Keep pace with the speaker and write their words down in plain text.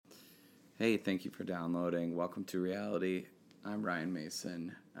Hey, thank you for downloading. Welcome to Reality. I'm Ryan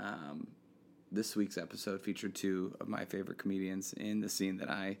Mason. This week's episode featured two of my favorite comedians in the scene that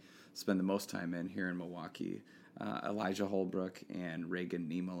I spend the most time in here in Milwaukee, Elijah Holbrook and Reagan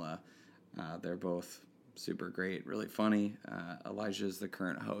Niemola. They're both super great, really funny. Elijah is the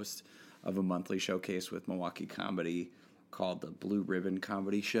current host of a monthly showcase with Milwaukee Comedy called the Blue Ribbon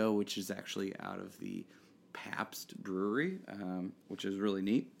Comedy Show, which is actually out of the Pabst Brewery, which is really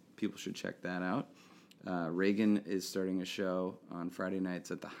neat. People should check that out. Reagan is starting a show on Friday nights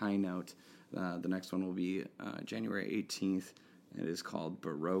at the High Note. The next one will be January 18th. It is called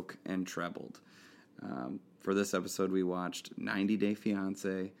Baroque and Trebled. For this episode, we watched 90 Day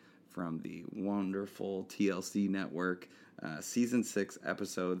Fiancé from the wonderful TLC network, Season 6,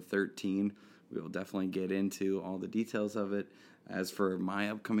 Episode 13. We will definitely get into all the details of it. As for my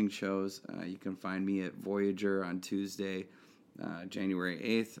upcoming shows, you can find me at Voyager on Tuesday, January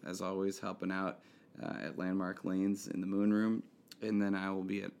 8th, as always, helping out at Landmark Lanes in the Moon Room. And then I will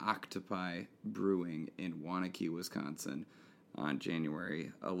be at Octopi Brewing in Waunakee, Wisconsin on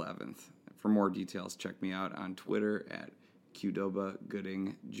January 11th. For more details, check me out on Twitter at Qdoba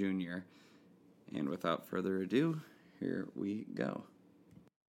Gooding Jr. And without further ado, here we go.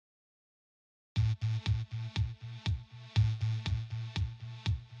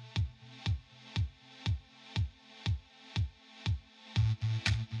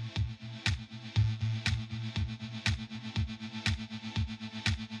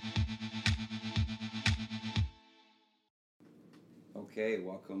 Okay,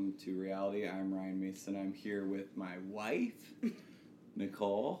 welcome to Reality. I'm Ryan Mason. I'm here with my wife,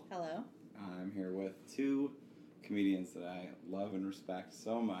 Nicole. Hello. I'm here with two comedians that I love and respect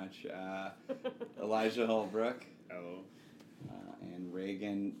so much. Elijah Holbrook. Hello. And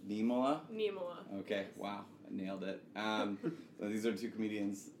Reagan Niemola. Okay, Yes. wow, I nailed it. So these are two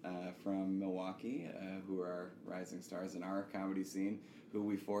comedians from Milwaukee who are rising stars in our comedy scene, who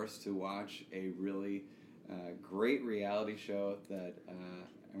we forced to watch a really great reality show that,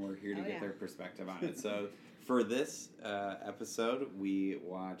 and we're here to get their perspective on it. So for this episode, we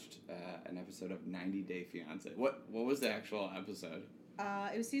watched an episode of 90 Day Fiancé. What was the actual episode?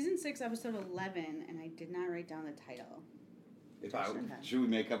 It was season 6, episode 11, and I did not write down the title. Should we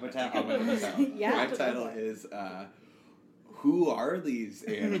make up a title? I'll make up a title. Yeah. My title is Who Are These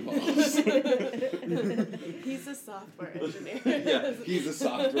Animals? He's a software engineer. Yeah, he's a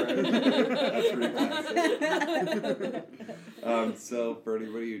software engineer. That's pretty classic. So for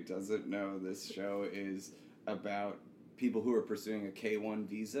anybody who doesn't know, this show is about people who are pursuing a K-1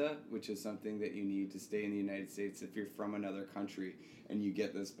 visa, which is something that you need to stay in the United States if you're from another country, and you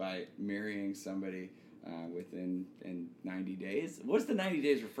get this by marrying somebody within 90 days. What's the 90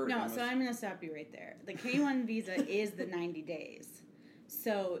 days refer to? No, so I'm going to stop you right there. The K-1 visa is the 90 days.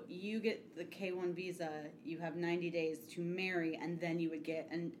 So you get the K-1 visa, you have 90 days to marry, and then you would get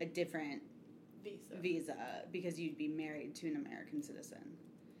a different visa because you'd be married to an American citizen.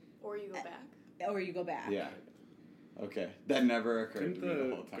 Or you go back. Or you go back. Yeah. Okay. That never occurred Couldn't to me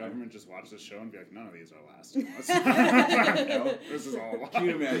the whole the time. government just watch the show and be like, none of these are lasting us? No, this is all Can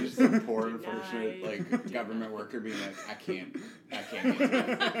you imagine some poor, unfortunate, government worker being like, I can't get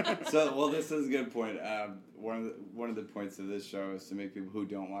this. So, well, this is a good point. One of the points of this show is to make people who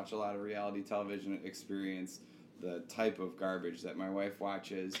don't watch a lot of reality television experience the type of garbage that my wife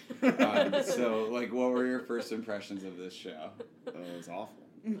watches. So, what were your first impressions of this show? It was awful.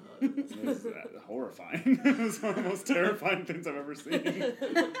 It was horrifying. It was one of the most terrifying things I've ever seen.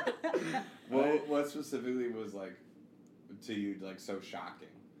 What specifically was, to you, so shocking?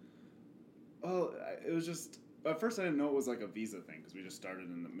 Well, it was just... At first I didn't know it was a visa thing, because we just started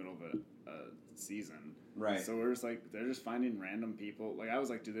in the middle of a season. Right. So we're just they're just finding random people. I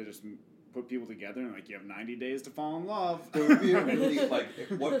was do they just put people together and you have 90 days to fall in love? It would be a really,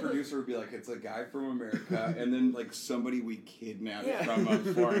 what producer would be it's a guy from America, and then, somebody we kidnapped from a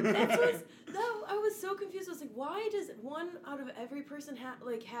foreign country. I was so confused. I was like, why does one out of every person have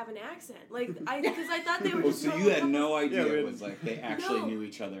an accent? Because I thought they were just... So you had no idea Yeah, it was, they actually knew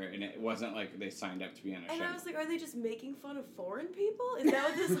each other, and it wasn't they signed up to be on a show. And I was like, are they just making fun of foreign people? Is that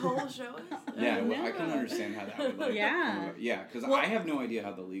what this whole show is? Yeah, well, I can understand how that would, Yeah. Yeah, because I have no idea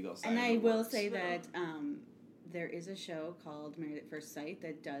how the legal side And I of it will works. say that there is a show called Married at First Sight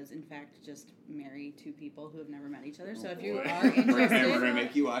that does, in fact, just marry two people who have never met each other. So if you boy. are We're interested, going to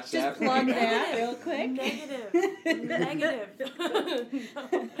make you watch that. just plug right now. that real quick. Negative.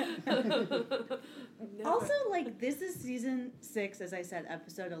 Also, like, this is season 6, as I said,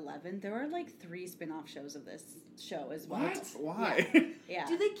 episode 11. There are, like, 3 spin-off shows of this show as well. What? Why? Yeah.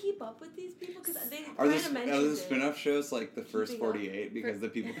 Do they keep up with these people? Because they Are kind of mentioned the spin-off shows like the first Keeping up? 48 because the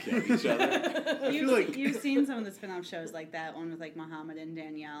people killed each other? You've, feel like- you've seen some of the spin-off shows like that one with, like, Muhammad and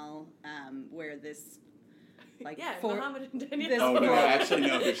Danielle, where this, like, Yeah, four- Muhammad and this- Danielle. Oh, no, I actually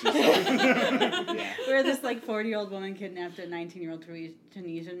know who she's talking about. Yeah. where this, like, 40-year-old woman kidnapped a 19-year-old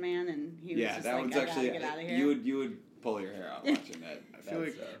Tunisian man, and he was Yeah, just that like, one's I gotta actually, get out of here. you would pull your hair out watching that. I feel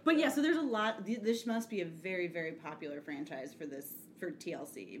like- But yeah, so there's a lot. This must be a very, very popular franchise for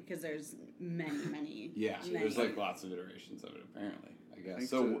TLC because there's many. Yeah, many. there's like lots of iterations of it apparently, I guess. think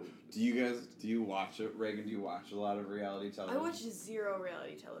So do you watch it? Reagan, do you watch a lot of reality I television? watch zero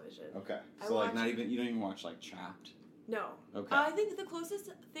reality television. Okay. I So like watch- you don't even watch like Chopped? No. Okay. I think the closest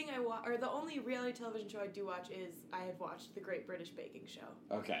thing I watch, or the only reality television show I do watch is I have watched The Great British Baking Show.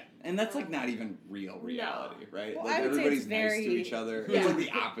 Okay. And that's like not even real reality, right? Well, like I would say everybody's it's nice to very- each other. Yeah. It's like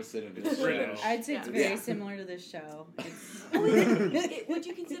the opposite of his show. British. I'd say it's Yeah. very Yeah. similar to this show. It's, Oh, is it? Would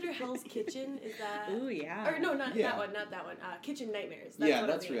you consider Hell's Kitchen? Is that? ooh yeah. Or no, not Yeah. that one. Not that one. Kitchen Nightmares. Yeah, what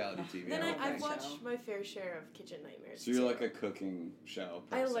that's I'm thinking. reality TV. Then I love I've that watched show. my fair share of Kitchen Nightmares. So you're too. like a cooking show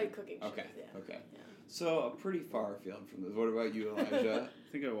I person. like cooking shows. Okay. Yeah. Okay. Yeah. So pretty far afield from this. What about you, Elijah?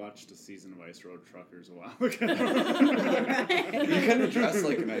 I think I watched a season of Ice Road Truckers a while ago. You kind of dress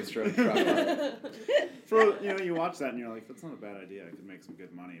like an ice road trucker. For you watch that and you're like, that's not a bad idea. I could make some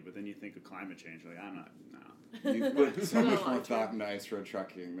good money. But then you think of climate change, you're like, I'm not. No. You put so No, much more I thought into ice road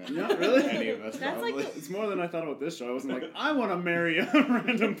trucking than Not really. any of us That's like probably. It's more than I thought about this show. I wasn't like, I want to marry a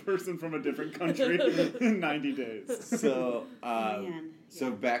random person from a different country in 90 days. So, Man.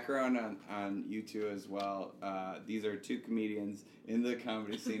 so background on you two as well. These are 2 comedians in the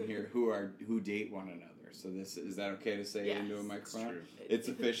comedy scene here who date one another. So this is that okay to say Yes, into a It's microphone? true. It's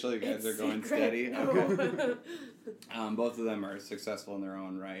official. You guys It's are going secret. steady. No. Okay. Both of them are successful in their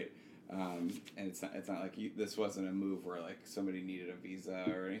own right. And it's not like this wasn't a move where like somebody needed a visa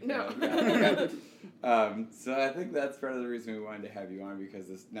or anything No. like that. Okay. So I think that's part of the reason we wanted to have you on because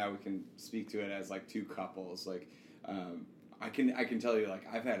now we can speak to it as like 2 couples. Like I can tell you like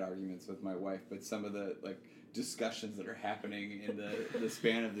I've had arguments with my wife, but some of the like discussions that are happening in the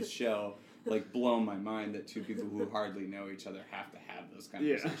span of the show like blow my mind that 2 people who hardly know each other have to have those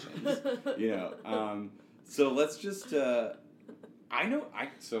conversations. So let's just. I don't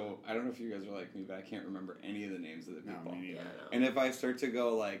know if you guys are like me, but I can't remember any of the names of the No, people. me neither. Yeah, no. And if I start to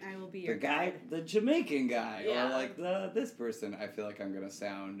go like I will be the your guy, guide. the Jamaican guy, Yeah. or like this person, I feel like I'm gonna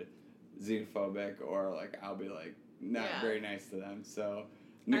sound xenophobic, or like I'll be like not Yeah. very nice to them. So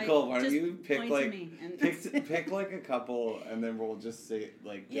Nicole, why don't just you pick point to like me and- pick like a couple, and then we'll just say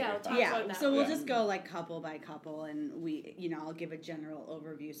like get Yeah, your we'll talk thoughts. about Yeah, that. so we'll Yeah. just go like couple by couple, and I'll give a general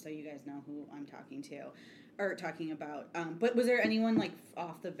overview so you guys know who I'm talking to, or talking about. But was there anyone like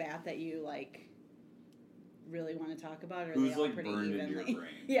off the bat that you like really want to talk about, or are Who's they all like pretty burned in evenly? your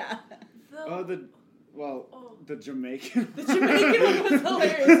brain? Yeah. The The Jamaican. the Jamaican one was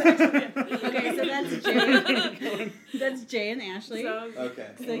hilarious. Actually. Okay, so that's Jay. That's Jay and Ashley. So, Okay.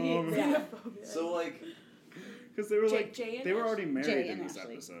 So he- Oh, yeah. So like Because they were like, Jay and they were Ash? already married Jay in and this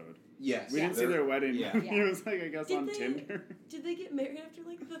Ashley. episode. yes, We didn't see they're- their wedding. Yeah. He was like, I guess Did on they- Tinder. Did they get married after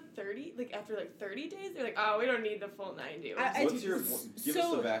like the 30? Like after like 30 days? They're like, oh, we don't need the full 90. I What's your give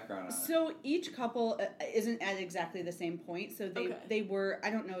us the background on it? So each couple isn't at exactly the same point. So Okay. they were, I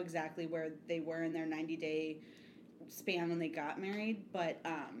don't know exactly where they were in their 90-day span when they got married, but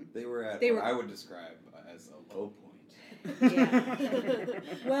They were at They what were- I would describe as a low point. yeah.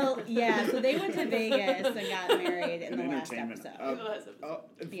 Well, yeah. So they went to Vegas and got married in An the last entertainment. episode. Oh,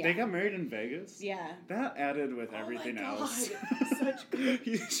 Yeah. They got married in Vegas? Yeah. That added with Oh my everything God. else. Such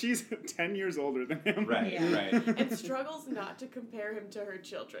She's 10 years older than him. Right, Yeah. right. and struggles not to compare him to her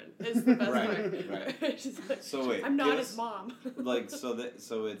children is the best Right, part. right. She's like, So wait, I'm not give his us- mom. Like so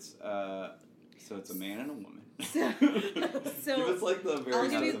it's a man and a woman. So- give us like the very I'll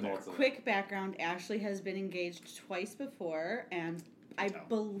give nuts you and bolts of it. quick background. Ashley has been engaged twice before, and I Tell.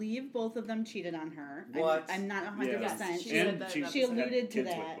 believe both of them cheated on her. What? I'm not 100%. Yes, she sure. said And that she, in She episode. alluded had to kids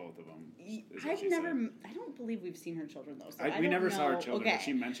that. with both of them. is what I've she never. said. I don't believe we've seen her children though. So I we don't never know. saw her children, Okay. but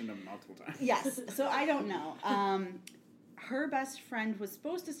she mentioned them multiple times. Yes. So I don't know. Her best friend was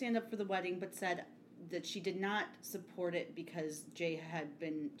supposed to stand up for the wedding, but said that she did not support it because Jay had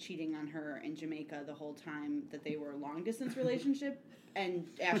been cheating on her in Jamaica the whole time that they were a long distance relationship. And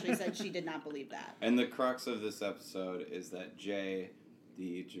Ashley said she did not believe that. And the crux of this episode is that Jay,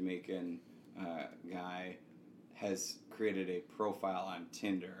 the Jamaican guy, has created a profile on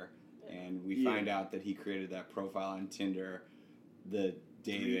Tinder, and we Yeah. find out that he created that profile on Tinder the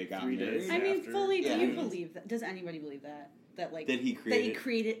day they got 3 days. married. I mean, After- fully. Yeah. Do you believe that? Does anybody believe that? That like That he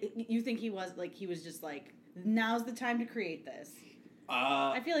created. You think he was just like, now's the time to create this?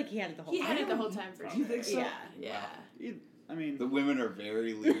 Uh, I feel like he had it the whole He time. had it the whole time for Do sure. you think so? Yeah, yeah. I mean, the women are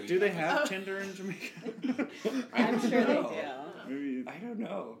very leery. do they have Oh. Tinder in Jamaica? I I'm don't sure they know. do. Maybe. I don't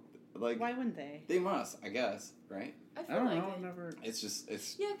know. Like Why wouldn't they? they must, I guess, right? I I feel don't like know. it. I've never. It's just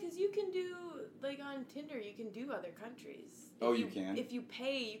it's. Yeah, because you can do, like on Tinder, you can do other countries. Oh, If you can? If you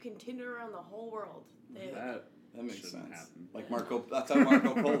pay, you can Tinder around the whole world. They, That makes Shouldn't sense. happen. Like Marco, that's how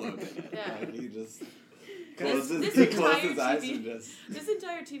Marco Polo did it. Yeah. Like he just Guys, closes, this he closed entire his eyes TV and just. This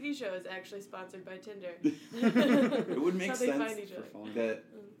entire TV show is actually sponsored by Tinder. It would make That's how they sense find each other. that.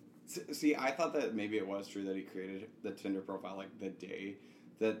 See, I thought that maybe it was true that he created the Tinder profile like the day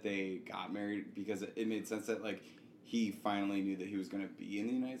that they got married because it made sense that like he finally knew that he was going to be in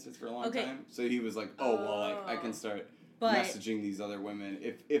the United States for a long Okay. time. So he was like, oh well, like I can start But messaging these other women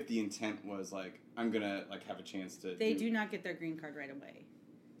if the intent was like I'm gonna like have a chance to. they do not get their green card right away.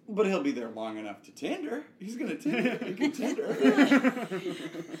 But he'll be there long enough to Tinder. He's gonna Tinder. He can Tinder. I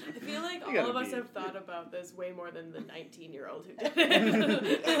feel like You all gotta of us be- have thought about this way more than the 19-year-old who did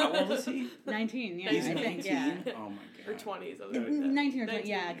it. How old is he? 19, yeah, He's I 19. think, yeah. Oh my Or god. 20, something like that. 19 or 20, 19,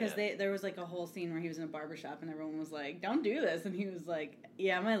 yeah, because yeah. there was like a whole scene where he was in a barbershop and everyone was like, don't do this. And he was like,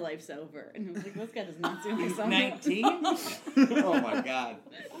 yeah, my life's over. And I was like, this guy does not do this. 19? Oh my god.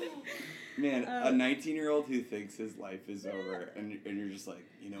 Man, a 19-year-old who thinks his life is over, and you're just like,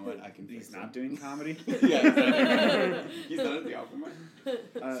 you know what, I can fix He's it. not doing comedy. Yeah, he's done at the open mic.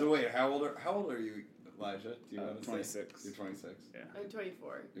 Uh, So wait, how old are you, Elijah? Do you want to 26. Say? You're 26. I'm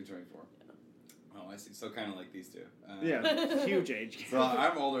 24. You're 24. Oh, I see. So kind of like these two. Yeah, huge age gap. So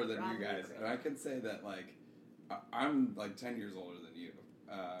I'm older than you Robin guys, Craig. and I can say that like I'm like 10 years older than you,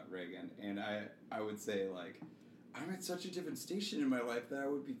 Reagan, and I would say like I'm at such a different station in my life that I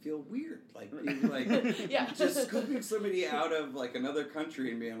would feel weird, like being like Yeah. just scooping somebody out of like another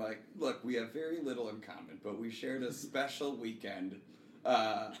country and being like, look, we have very little in common, but we shared a special weekend.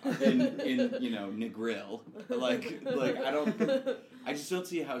 In you know Negril, like I just don't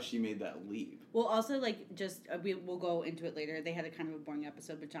see how she made that leap. Well, also, like, just, we'll go into it later. They had a kind of a boring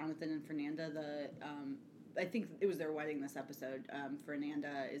episode, but Jonathan and Fernanda, I think it was their wedding this episode.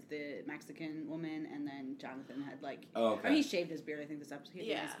 Fernanda is the Mexican woman, and then Jonathan had, like, Oh, okay. or he shaved his beard, I think, this episode. He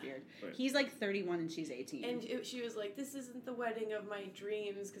had his Yeah. beard. Right. He's, like, 31 and she's 18. And she was like, this isn't the wedding of my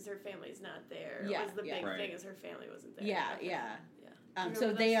dreams because her family's not there. Yeah, Was the yeah. big Right. thing is her family wasn't there. yeah, Okay. yeah. Do you So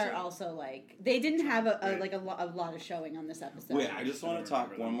remember they those are two? also, like, they didn't have Right. a lot of showing on this episode. Wait, I just want I to don't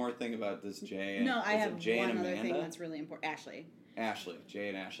talk remember one them. more thing about this Jay. And, No, I is have it Jay one and other Amanda? thing that's really important. Ashley. Ashley, Jay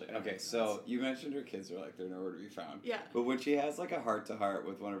and Ashley. That Okay, makes so sense. you mentioned her kids are like they're nowhere to be found. Yeah. But when she has like a heart to heart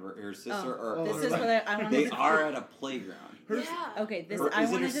with one of her sister or Oh, This close is friend, what I wanted they to are at a playground. Hers- Yeah. Okay, this Or I is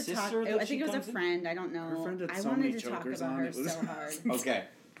it her wanted to talk. sister that I she think it was a comes in? friend. I don't know. Her friend had I so wanted many to talk chokers about on, her it was- so hard. Okay,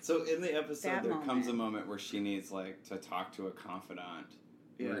 so in the episode That there comes a moment. moment where she needs like to talk to a confidant.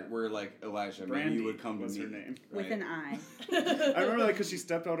 Yeah. Where like Elijah, maybe Brandy you would come to was me. her name. With right? an eye. I remember that because she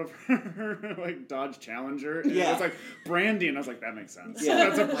stepped out of her like Dodge Challenger. And Yeah. it was like Brandy, and I was like, that makes sense.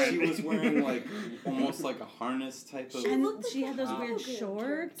 Yeah, That's a she Brandy. was wearing like almost like a harness type of. She And looked like she a had those weird Hogan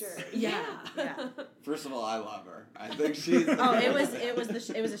shorts. character. Yeah, yeah. First of all, I love her. I think she's. Oh,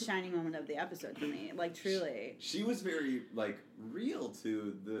 it was a shining moment of the episode for me. Like truly. She was very like real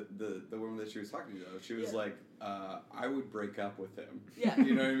to the woman that she was talking to. Though she was Yeah. like, I would break up with him. Yeah.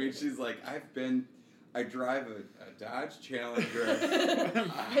 You know what I mean? She's like, I drive a Dodge Challenger.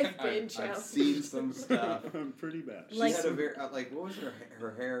 I've seen some stuff. I'm pretty bad. She Like- had a very like what was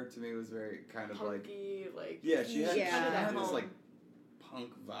her hair to me was very kind of like Punky, like yeah she had, Yeah. she kind of had that this home. like punk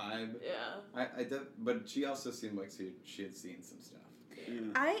vibe. Yeah. But she also seemed like she had seen some stuff.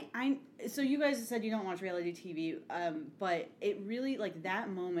 Yeah. So you guys said you don't watch reality TV, but it really, like, that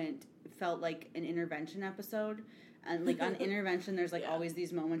moment felt like an intervention episode. And, like, on intervention, there's, like, Yeah. always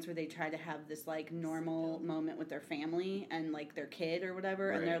these moments where they try to have this, like, normal moment with their family and, like, their kid or whatever,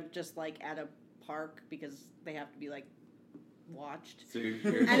 and they're Right. just, like, at a park because they have to be, like, watched. So you're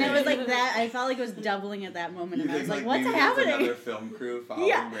And it was like that. I felt like it was doubling at that moment, You and I think, was like, "What's maybe there's happening?" Another film crew following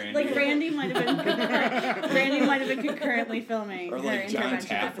Yeah, Brandy. like Brandy might have been Brandy might have been concurrently filming Or her like John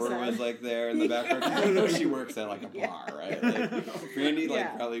intervention Taffer episode. was like there in the background. 'Cause I know she works at like a bar, right? Like Brandy like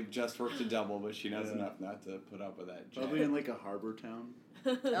Yeah. probably just worked a double, but she knows Yeah. enough not to put up with that. Probably Jay. in like a harbor town.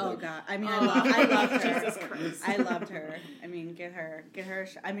 Oh God! I mean, Oh. I loved her. Jesus Christ. I loved her. I mean, get her.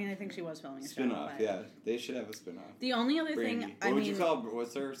 I mean, I think she was filming a show. Spin-off, but- yeah. They should have a spin-off. The only other Brandy. thing, What would you call?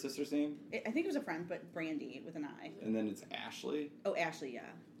 What's her sister's name? I think it was a friend, but Brandy with an I. And then it's Ashley. Oh, Ashley, yeah.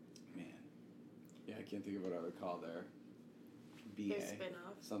 Man, yeah, I can't think of what I would call their BA. Their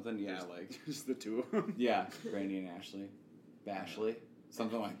spin-off. Something, yeah, There's- like, Just the two of them. yeah, Brandy and Ashley. Bashley?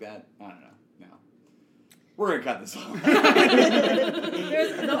 Something like that. I don't know. No. We're going to cut this off.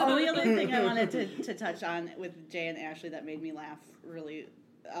 There's the only other thing I wanted to touch on with Jay and Ashley that made me laugh really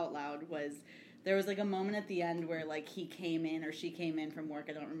out loud was there was like a moment at the end where like he came in or she came in from work,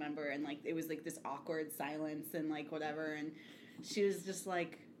 I don't remember, and like it was like this awkward silence and like whatever, and she was just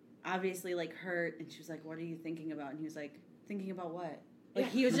like obviously like hurt, and she was like, "What are you thinking about?" And he was like, "Thinking about what?" Like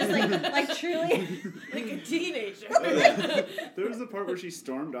he was just like truly Like a teenager. There was the part where she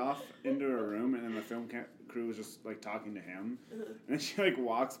stormed off into her room, and then the film crew was just like talking to him, and then she like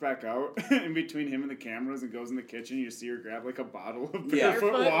walks back out in between him and the cameras and goes in the kitchen. You see her grab like a bottle of Yeah.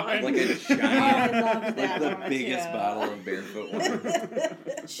 barefoot Barefoot wine. Like a Oh, I giant, loved like that the moment, biggest too. bottle of barefoot wine.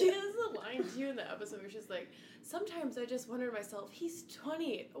 She has a line too in the episode where she's like, "Sometimes I just wonder to myself, he's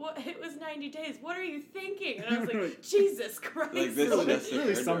 20. What? It was 90 days. What are you thinking?" And I was like, Jesus Christ! Like, this It is-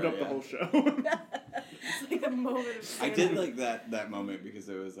 really occurred summed to up her, the yeah. whole show. It's like the moment of I sanity. did like that moment because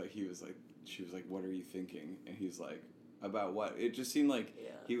it was like, he was like, she was like, "What are you thinking?" And he's like, "About what?" It just seemed like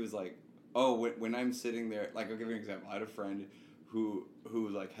Yeah. he was like, "Oh, when I'm sitting there," like, I'll give you an example. I had a friend who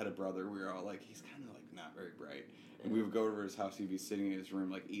like had a brother. We were all like, he's kind of like not very bright, and we would go over to his house. He'd be sitting in his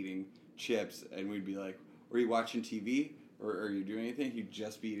room like eating chips, and we'd be like, "Are you watching TV? Or are you doing anything?" He'd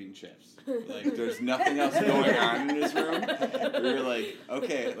just be eating chips. Like, there's nothing else going on in his room. We were like,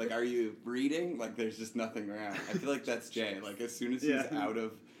 okay, like, are you reading? Like, there's just nothing around. I feel like that's Jay. Like, as soon as he's Yeah. out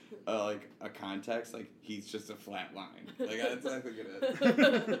of, like, a context, like, he's just a flat line. Like, that's I think it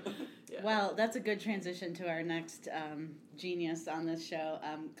is. Yeah. Well, that's a good transition to our next genius on this show,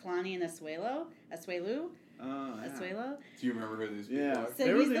 Kalani and Asuelu. Oh, yeah. Asuelu. Do you remember who these people Yeah, are? So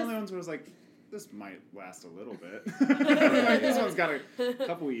they were he's the the- only ones where I was like, this might last a little bit. Like, this one's got a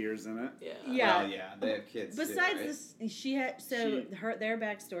couple years in it. Yeah. Yeah. Well, yeah, they have kids. Besides too, right? this, she had their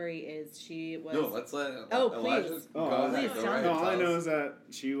backstory is she was. No, let's let Oh, Elijah please. go Oh, ahead. please, Go tell ahead, me. No, all I tell know us. is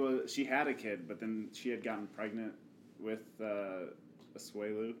that she had a kid, but then she had gotten pregnant with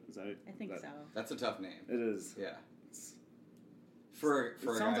Asuelu. Is that it? I think that, so. That's a tough name. It is. Yeah. It's, For it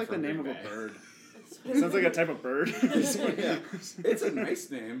a sounds guy like the from name of Green a Bay. bird. It sounds like a type of bird. Yeah. It's a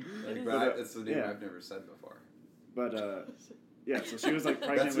nice name, It but is. it's the name Yeah. I've never said before. But yeah, so she was like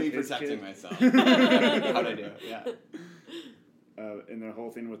pregnant That's me with his protecting kid. myself. How'd I do? Yeah. And the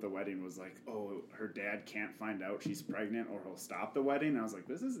whole thing with the wedding was like, oh, her dad can't find out she's pregnant or he'll stop the wedding. And I was like,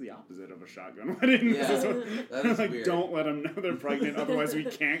 this is the opposite of a shotgun wedding. Yeah, This is that is like, weird. don't let them know they're pregnant, otherwise we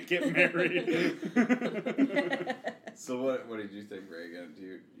can't get married. So what did you think, Reagan? Do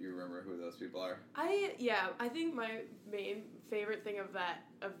you remember who those people are? I think my main favorite thing of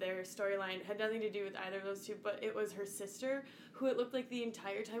their storyline had nothing to do with either of those two, but it was her sister, who it looked like the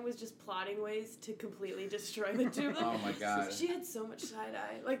entire time was just plotting ways to completely destroy the two of them. Oh my god. She had so much side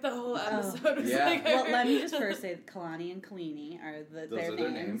eye. Like the whole episode was Yeah. like Well, let me just first say Kalani and Kalini are Those their are their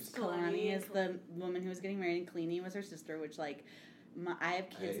names. names. Kalani is Kalani. the woman who was getting married, and Kalini was her sister, which, like, I have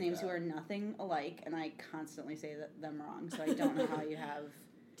kids' hate names who that. are nothing alike, and I constantly say them wrong, so I don't know how you have...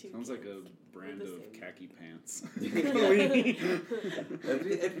 two Sounds like kids a brand with the of same- khaki pants.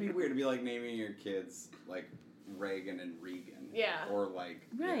 It'd be weird to be like naming your kids like Reagan and Regan. Yeah. Or like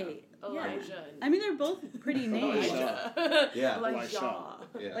Right. Yeah. Elijah. And I mean, they're both pretty names. Elijah. Yeah. Elijah.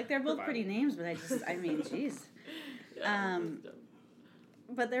 Yeah. Like, they're both Right. pretty names, but I mean, jeez. Yeah, Um, it was dumb.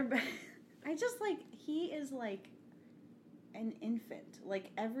 But they're... I just, like, he is, like, an infant.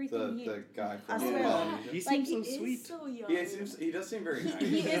 Like, everything The guy I from swear. Polynesia. He Like, seems so He is sweet. so young. He does seem very nice.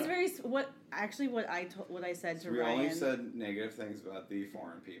 He is very... What I said to We Ryan... only said negative things about the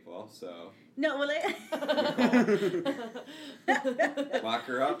foreign people, so No, well, lock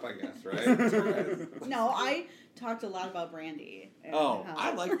her up, I guess, right? No, I talked a lot about Brandy. and Oh, how-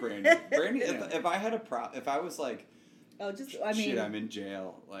 I like Brandy. Brandy, if I had if I was like, Oh, just I mean, shit, I'm in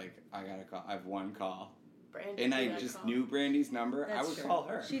jail, like I gotta call. I have one call, Brandy, and I yeah, just call. knew Brandy's number. I that's would true. call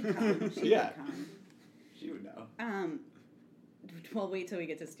her. She'd come. She'd Yeah. come. She would know. Well, wait till we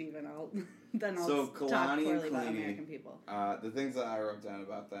get to Steven. Then I'll So, talk Kalani and poorly about Kalini. American people. The things that I wrote down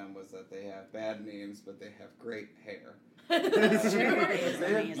about them was that they have bad names, but they have great hair. Their hair is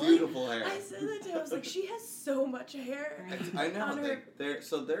They have amazing. beautiful hair. I said that to her. I was like, she has so much hair. I know. On her-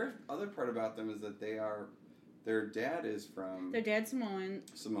 Their other part about them is that their dad is from Their dad's Samoan.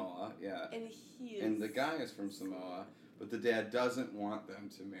 Samoa, yeah, And he is. and the guy is from Samoa, but the dad doesn't want them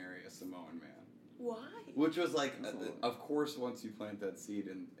to marry a Samoan man. Why? Which was like, That's a lot. of course, once you plant that seed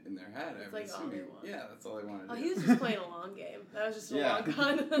in their head, That's I'm like all they assuming, want. yeah, that's all they want to Oh, do. he was just playing a long game. That was just a Yeah. long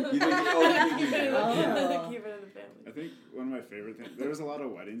con. You think you did? Oh. Keep it in the family. I think one of my favorite things, there was a lot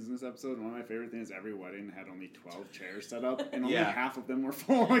of weddings in this episode. One of my favorite things, every wedding had only 12 chairs set up, and only Yeah. half of them were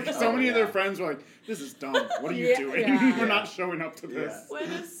full. Like, so Oh, many of their yeah. friends were like, this is dumb. What are you Yeah, doing? yeah. We're not showing up to Yeah. this. When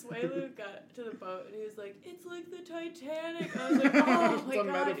Asuelu got to the boat and he was like, "It's like the Titanic," I was like, "Oh my It's a god, you're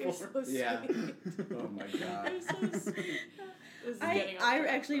metaphor. so sweet." Yeah. Oh my god. You're so sweet. This is I getting off I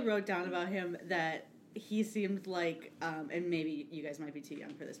track, actually but- wrote down about him that he seemed like, and maybe you guys might be too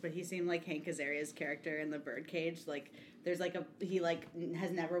young for this, but he seemed like Hank Azaria's character in the Birdcage. Like, there's like he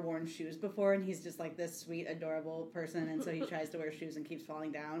has never worn shoes before, and he's just like this sweet, adorable person, and so he tries to wear shoes and keeps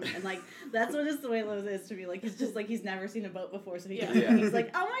falling down, and like that's what Asuelu is to me. Like, he's just like he's never seen a boat before, so he Yeah. doesn't- Yeah. he's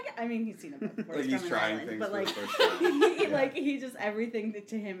like, oh my god. I mean, he's seen a boat before. Like, it's he's from an trying island, things but for like the first time. he, Yeah. like he just everything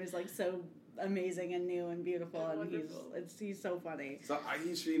to him is like so amazing and new and beautiful, And and wonderful. he's so funny. So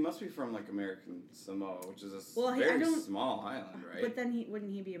he must be from like American Samoa, which is a Well, I very don't- small island, right? But then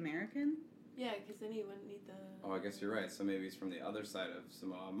wouldn't he be American? Yeah, because then he wouldn't need the. Oh, I guess you're right. So maybe he's from the other side of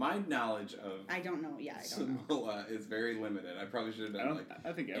Samoa. My knowledge of I don't know. Yeah, I don't know. Samoa is very limited. I probably should have done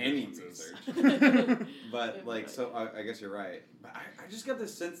I think any everyone's is. research. But Yeah, like, but- so I guess you're right. But I just got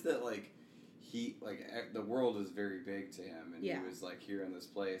this sense that like the world is very big to him, and Yeah. he was like here in this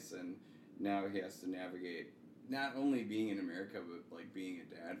place, and now he has to navigate not only being in America but like being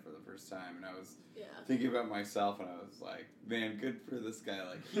a dad for the first time. And I was Yeah. thinking about myself, and I was like, man, good for this guy.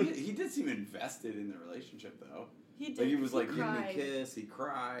 Like he did seem invested in the relationship though. He did. Like he was like giving cried. a kiss, he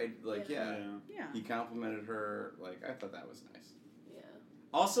cried, like Yeah. yeah. Yeah. He complimented her. Like I thought that was nice. Yeah.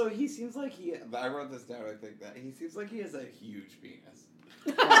 Also, he seems like I wrote this down. I think that he seems like he has a huge penis.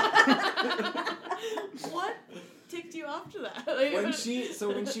 What ticked you off to that? Like,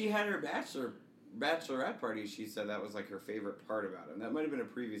 When she had her bachelorette party, she said that was like her favorite part about him. That might have been a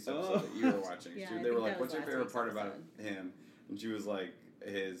previous episode that you were watching. Yeah, They I were think like, that "What's was your last favorite week's part about episode. him?" And she was like,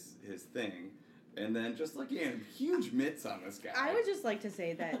 "His thing." And then just looking at him, huge mitts on this guy. I would just like to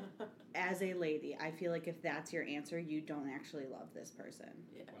say that as a lady, I feel like if that's your answer, you don't actually love this person.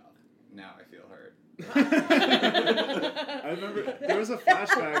 Well, now I feel hurt. I remember there was a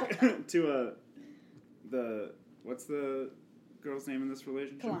flashback to what's the girl's name in this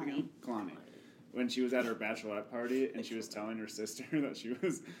relationship? Kalani. again? Kalani. When she was at her bachelorette party and she was telling her sister that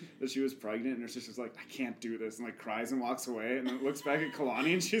she was pregnant, and her sister's like, "I can't do this," and like cries and walks away, and then looks back at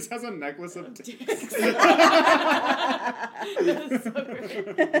Kalani and she just has a necklace of dicks. That's so great.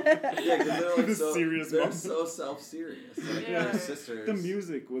 Yeah, because they're like The so serious they're moment. so self-serious. Like Yeah. their sisters. The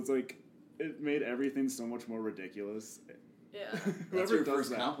music was like, it made everything so much more ridiculous. Yeah. That's Whoever your does first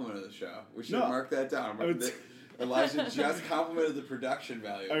that. compliment of the show. We should No. mark that down. I would- Elijah just complimented the production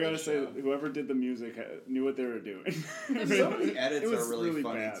value. I of gotta the say, show. whoever did the music knew what they were doing. Some of the edits It was are really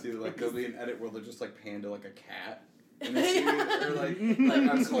funny bad. too. Like there'll be an edit where they'll just like pan to like a cat in a scene, or like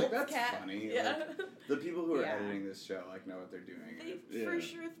I was like, that's Cat. funny. Yeah. Like, the people who are Yeah. editing this show like know what they're doing. They for Yeah.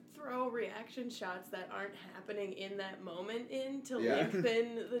 sure throw reaction shots that aren't happening in that moment in to Yeah. lengthen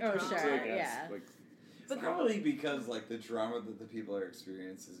the Oh, drama. sure. So, like, Yeah. like, But probably because like the drama that the people are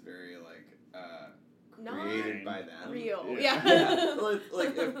experiencing is very like created by them. Real. Yeah. Yeah.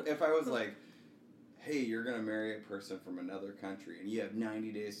 Like if I was like, hey, you're gonna marry a person from another country and you have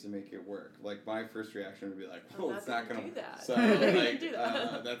 90 days to make it work. Like my first reaction would be like, I'm well, not it's not gonna gonna. do that. So I'm not gonna like, do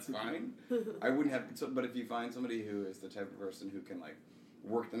that. that's fine. I wouldn't have. So, but if you find somebody who is the type of person who can like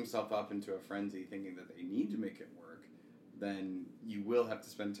work themselves up into a frenzy, thinking that they need to make it work, then you will have to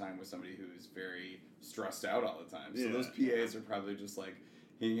spend time with somebody who is very stressed out all the time. So Yeah. those PAs are probably just like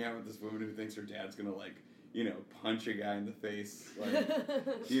hanging out with this woman who thinks her dad's gonna like, you know, punch a guy in the face, like,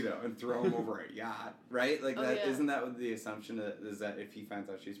 you know, and throw him over a yacht, right? Like Oh, that. yeah. Isn't that what the assumption is that if he finds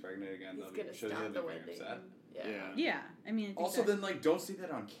out she's pregnant again, He's they'll gonna be, she'll stop be the very wedding. upset. Yeah. Yeah. Yeah, I mean, I think Also, that- then like, don't see that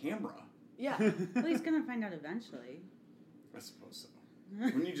on camera. Yeah. well, he's gonna find out eventually. I suppose so.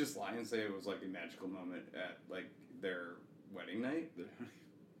 Wouldn't you just lie and say it was like a magical moment at like their wedding night?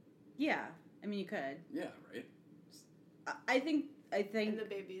 Yeah, I mean, you could. Yeah, right. I think. And the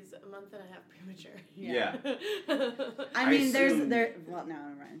baby's a month and a half premature. Yeah. I I mean, there's assume- there. Well, no,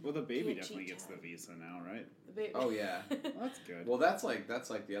 never mind. well, the baby Can't definitely cheat gets the time. visa now, right? The baby. Oh yeah. Well, that's good. Well, that's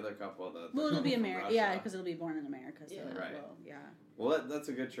like the other couple. The Well, it'll couple be from America. Russia. Yeah, because it'll be born in America. So Yeah. it Right. will, yeah. Well, that's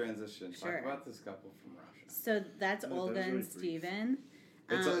a good transition. Sure. Talk about this couple from Russia. So that's Yeah, that was Olga really and brief. Steven.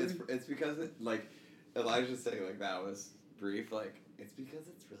 It's because like Elijah's saying like that was brief. Like it's because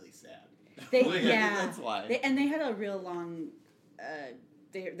it's really sad. They Like, I think yeah. that's why. They had a real long.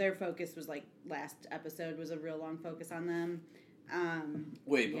 Their focus was like last episode was a real long focus on them.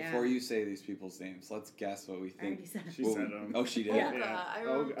 Wait, Yeah. before you say these people's names, let's guess what we I already think. said it. She Well, said them. Oh, she did? Olga. Yeah. I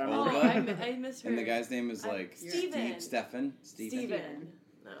remember. Olga. Oh, Olga? I missed her. And the guy's name is I'm- like Steven. Steven? Steven.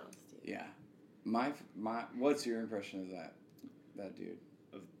 No, Steven. Yeah. My what's your impression of that dude?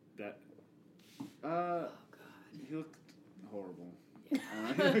 Of that. Oh, God. He looked horrible.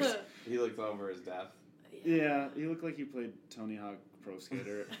 He looked over his death. Yeah, he looked like he played Tony Hawk Pro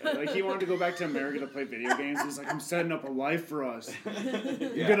Skater. Like he wanted to go back to America to play video games. He's like, I'm setting up a life for us.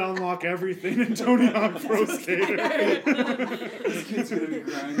 You're gonna unlock everything in Tony Hawk Pro Skater. This kid's gonna be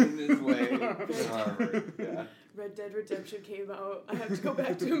grinding his way to Harvard. Yeah. Red Dead Redemption came out. I have to go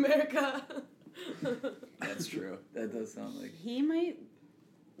back to America. That's true. That does sound like. He might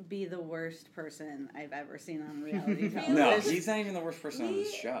be the worst person I've ever seen on reality television. No, he's not even the worst person on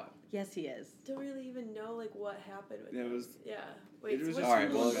this show. Yes, he is. Don't really even know like what happened with Yeah, it him. was- Yeah. Wait. it was what's just- Alright,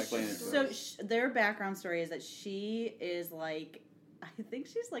 the well, whole explain it to story? us. So their background story is that she is like, I think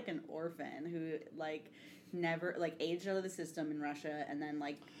she's like an orphan who like never like aged out of the system in Russia and then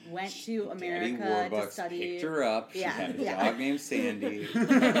like went to America Daddy to Warbucks study. picked her up. She Yeah, had a yeah. dog named Sandy.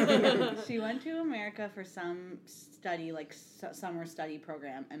 She went to America for some study, like summer study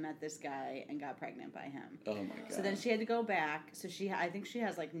program, and met this guy and got pregnant by him. Oh my god. So then she had to go back. So I think she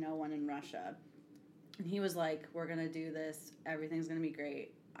has like no one in Russia. And he was like, "We're gonna do this. Everything's gonna be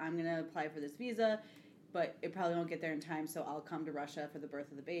great. I'm gonna apply for this visa, but it probably won't get there in time. So I'll come to Russia for the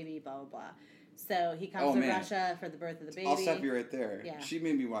birth of the baby. Blah blah blah." So he comes Oh, to man. Russia for the birth of the baby. I'll stop you right there. Yeah. She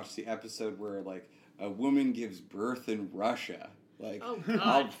made me watch the episode where like a woman gives birth in Russia. Like Oh,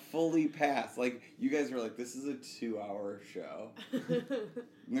 I'll God. fully pass. Like you guys were like, this is a 2-hour show.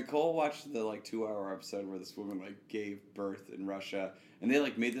 Nicole watched the like 2-hour episode where this woman like gave birth in Russia, and they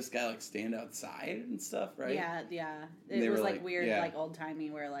like made this guy like stand outside and stuff, right? Yeah, yeah. And they It was were like like- weird, yeah. like old timey,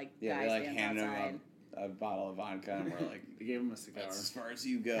 where like Yeah, guy they like stands handed outside. him a bottle of vodka, and we're like, They gave him a cigar. that's as far as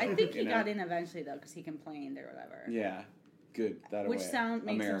you go. I think you he know? got in eventually though, because he complained or whatever. Yeah, good. That Which away. makes him sound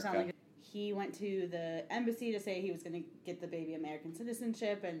America. like he went to the embassy to say he was going to get the baby American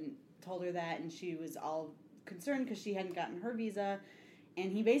citizenship and told her that, and she was all concerned because she hadn't gotten her visa. And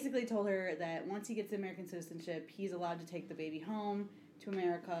he basically told her that once he gets American citizenship, he's allowed to take the baby home to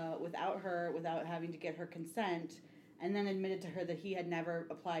America without having to get her consent, and then admitted to her that he had never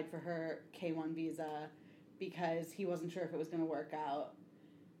applied for her K-1 visa because he wasn't sure if it was going to work out.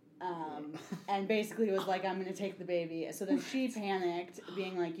 And basically was like, I'm going to take the baby. So then she panicked,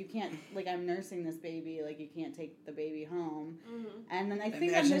 being like, you can't, like, I'm nursing this baby, like, you can't take the baby home. Mhm. And then I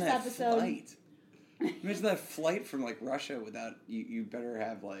think Imagine on this that episode... Flight. Imagine that flight from like Russia without you better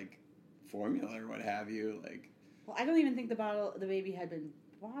have like formula or what have you. Like Well, I don't even think the baby had been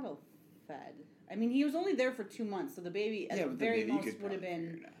bottle fed. I mean, he was only there for 2 months, so the baby at the but the very baby, you most could would have probably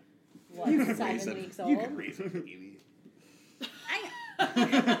been, figure it out. what, You could 7 raise a- weeks You old? could raise a baby.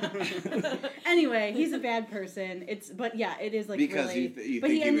 Anyway, he's a bad person. But yeah, it is like Because really. you but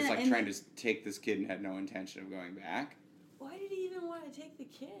think he was ended- like and- trying to take this kid and had no intention of going back. Why did he even want to take the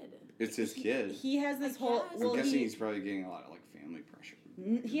kid? It's his kid. He has this I whole. guess. I'm Well, guessing he's probably getting a lot of like family pressure.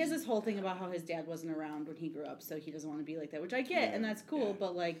 he has this whole thing about how his dad wasn't around when he grew up, so he doesn't want to be like that, which I get, Yeah, and that's cool. yeah.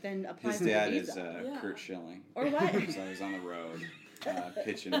 But like, then apply His for the dad is visa. Yeah. Kurt Schilling. Or what? So he's on the road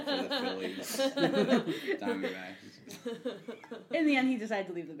pitching for the Phillies, Diamondbacks. In the end, he decided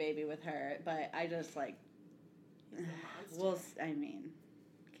to leave the baby with her, but I just like. He's a monster. Well,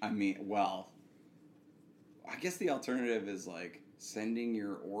 I mean, Well, I guess the alternative is like sending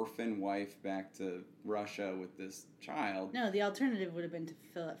your orphan wife back to Russia with this child. no. The alternative would have been to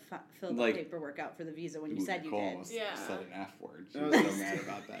fill the Like- paperwork out for the visa when you Ooh, said you Nicole did. almost Yeah. said an F word. She Oh, was so yes. mad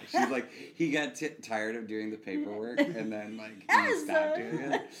about that. She's like, he got tired of doing the paperwork, and then like he Yes, stopped doing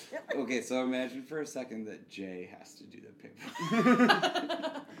it. Okay, so imagine for a second that Jay has to do the paperwork.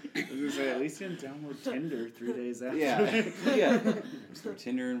 I was gonna say, at least he didn't download Tinder 3 days after. Yeah. There's no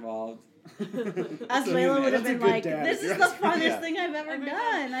Tinder involved. Us So Layla you- would have that's a been good like, dad. "This is You're the asking- funnest Yeah. thing I've ever Oh my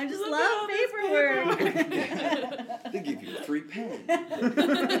done. God. I just Look love at all this paperwork." They give you a free pen.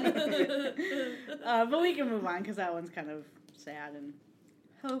 But we can move on because that one's kind of sad, and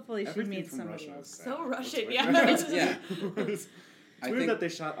hopefully she Everything meets from somebody Russia else. is sad. So That's Russian, what- yeah. Yeah. It's I weird think- that they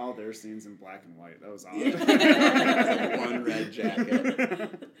shot all their scenes in black and white. That was odd. One red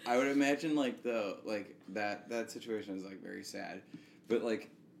jacket. I would imagine like that situation is like very sad, but like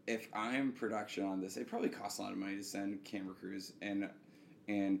if I'm production on this, it probably costs a lot of money to send camera crews and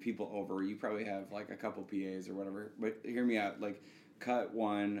people over. You probably have like a couple PAs or whatever. But hear me out. Like cut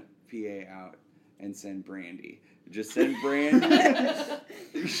one PA out and send Brandy. Just send Brandy.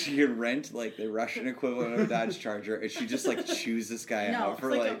 she can rent like the Russian equivalent of a Dodge Charger, and she just like chews this guy No, out for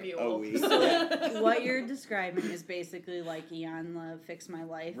it's like a like a mule. week. So what you're describing is basically like Eon Love Fix My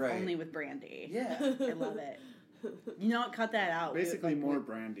Life, Right. only with brandy. Yeah. I love it. You know what? Cut that out. Basically, Like, more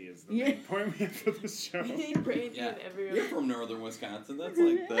brandy is the Yeah. main point we have for this show. We need brandy Yeah. in every You're from northern Wisconsin. That's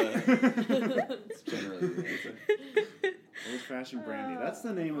like the. It's generally the answer. Old-fashioned brandy. That's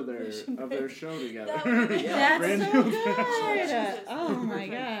the name of their show together. That would be- Yeah. That's Brandy so Old-Fashioned. good. Jesus. Oh my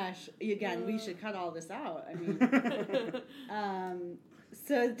gosh! Again, we should cut all this out. I mean,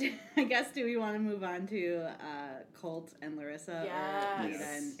 so I guess do we want to move on to Colt and Larissa, or Yes. Lisa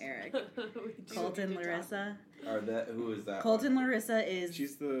and Eric? We do Colt need and to talk. Larissa. Who is that? Colt and Larissa is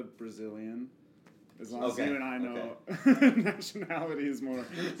She's the Brazilian. As long as Okay, you and I know nationality is more.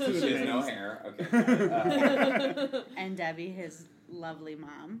 So she has no hair. Okay. and Debbie, his lovely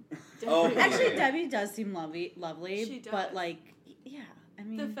mom. Oh, okay. Actually, Debbie does seem lovely, She does. but like, yeah, I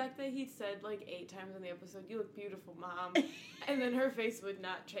mean, The fact that he said like 8 times in the episode, "You look beautiful, Mom," and then her face would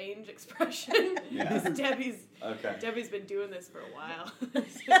not change expression. Yeah. Because Okay. Debbie's been doing this for a while.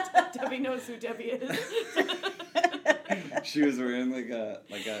 Debbie knows who Debbie is. She was wearing like a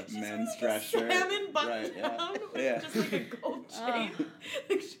She's men's wearing dress shirt. a salmon button Right, yeah. down with Yeah. just like a gold Oh. chain.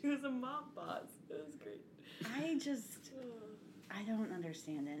 Like she was a mob boss. It was great. I don't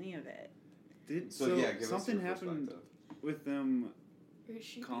understand any of it. So, yeah, give us something your happened perspective. with them Is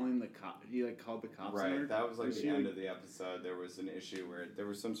she calling the cop. He like called the cops. on her. Right, that was like the she, end of the episode. There was an issue where there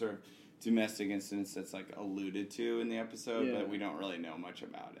was some sort of domestic incidents that's like alluded to in the episode, Yeah. but we don't really know much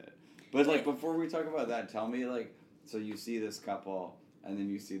about it. But like before we talk about that, tell me like, so you see this couple and then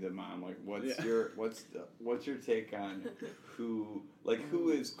you see the mom. Like, what's Yeah. what's your take on who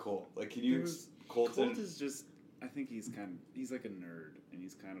is Colt? Like, can you There's- Colton? Colt is just. I think he's like a nerd, and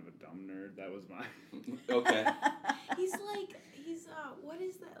he's kind of a dumb nerd. That was my. Okay. He's what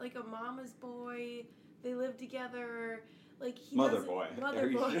is that? Like a mama's boy. They live together. Like he Mother doesn't- boy. Mother Are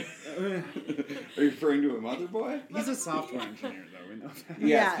you boy. sure? Are you referring to a mother boy? He's a software engineer, though. We know that.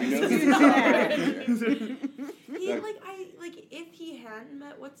 Yes, Yeah, we know he's he's a a software engineer. He Like- if he hadn't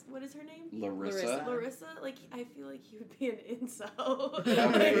met what is her name? Larissa. Larissa, like I feel like he would be an incel.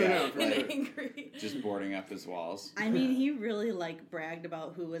 Okay, yeah, and right. angry. Just boarding up his walls. I mean, he really like bragged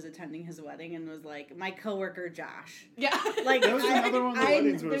about who was attending his wedding and was like, my coworker Josh. Yeah. Like, That was another one of the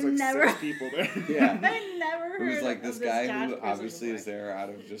weddings where there was like never- 6 people there. Yeah. I never heard It was like this of guy Josh who person obviously before. is there out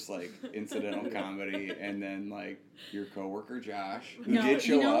of just like incidental comedy, and then like your coworker Josh, who No, did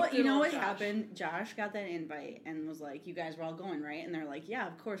show you know up. what? You know what Josh. happened? Josh got that invite and was like, "You guys were all going, right?" And they're like, "Yeah,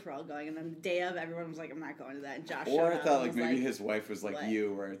 of course we're all going." And then the day of, everyone was like, "I'm not going to that." And Josh Or showed I up thought and like was maybe his wife was like what?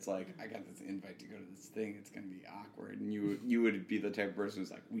 you, where it's like I got this invite to go to this thing. It's gonna be awkward, and you would be the type of person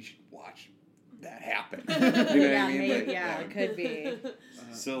who's like, we should watch that happen. You know what Yeah, I mean? maybe, Like, yeah, it could be.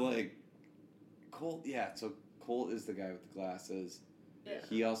 So like, Colt, yeah. So Colt is the guy with the glasses. Yeah.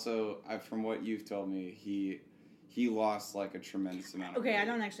 He also, from what you've told me, he lost like a tremendous amount of Okay, I weight.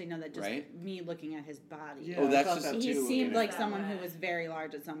 don't actually know that. Just Right? me looking at his body. Yeah, Oh, I that's thought just- that He too, seemed looking like at- someone who way. was very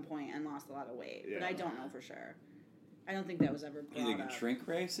large at some point and lost a lot of weight, but Yeah. I don't know for sure. I don't think that was ever brought You think a up. shrink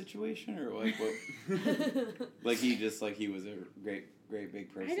ray situation, or like what? Like he was a great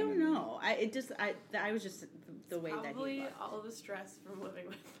big person. I don't and then- know. I was just the way that he Probably looked. all the stress from living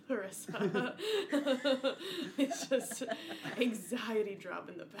with Larissa. It's just anxiety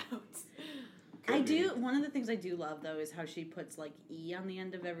dropping the pounds. Could I be. do. One of the things I do love though is how she puts like "e" on the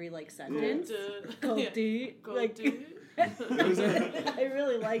end of every like sentence. Colty. Like, I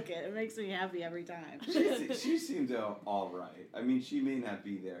really like it. It makes me happy every time. She seemed all right. I mean, she may not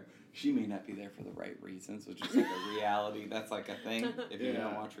be there. She may not be there for the right reasons, which is like a reality. That's like a thing. If you don't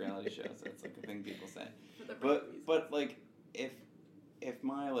Yeah. watch reality shows, that's like a thing people say. For the right But reasons. but like if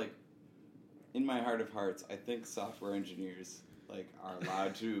my like in my heart of hearts, I think software engineers like are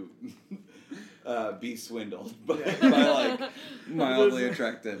allowed to be swindled by like mildly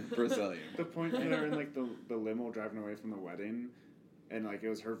attractive Brazilian. The point when they were in like the limo driving away from the wedding, and like it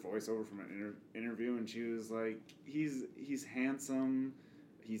was her voiceover from an interview, and she was like, "He's handsome,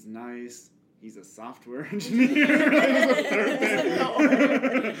 he's nice, he's a software engineer." That was the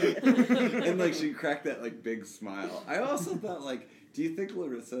third thing. And like she cracked that like big smile. I also thought like, do you think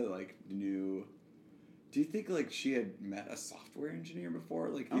Larissa like knew? Do you think like she had met a software engineer before?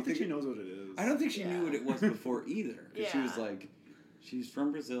 Like, I don't think she knows what it is. I don't think she knew Yeah. what it was before either. Because she was Yeah. like, she's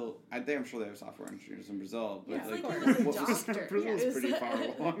from Brazil. I'm sure they have software engineers in Brazil. But Yeah, like, of Like he course. was a what was- doctor. Brazil's Yeah. pretty far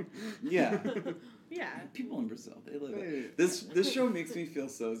along. yeah. Yeah. People in Brazil, they live Hey. it. This show makes me feel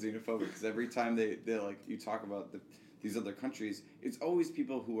so xenophobic because every time they like you talk about these other countries, it's always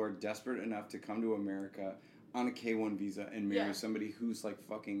people who are desperate enough to come to America on a K-1 visa and marry Yeah. somebody who's like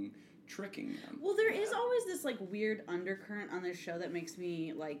fucking tricking them. Well, there is always this like weird undercurrent on this show that makes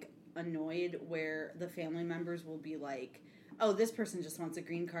me like annoyed, where the family members will be like, "Oh, this person just wants a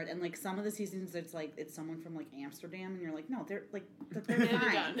green card," and like some of the seasons, it's like it's someone from like Amsterdam, and you're like, "No, they're like they're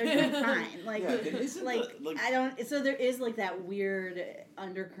fine, they're doing fine." Like, Yeah, it isn't like I don't. So there is like that weird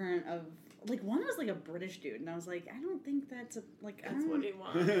undercurrent of. Like, one was, like, a British dude, and I was like, I don't think that's, like, That's what he I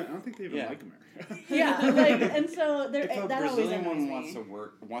wants. don't think they even Yeah. like America. Yeah, like, and so there, If a that always Brazilian annoys woman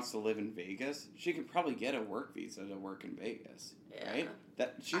me. wants to live in Vegas, she could probably get a work visa to work in Vegas, Yeah. right?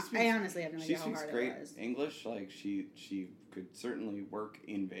 That she speaks. I honestly have no She idea how speaks hard great it was. English. Like she could certainly work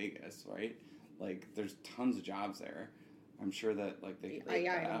in Vegas, right? Like there's tons of jobs there. I'm sure that like they could. I work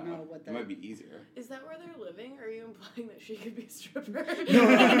that don't out. know what It the- might be easier. Is that where they're living? Are you implying that she could be a stripper?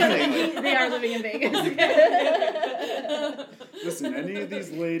 They are living in Vegas. Listen, any of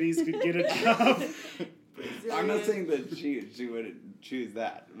these ladies could get a job. I'm not saying that she would choose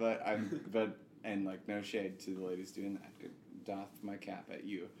that, but and like no shade to the ladies doing that. Doth my cap at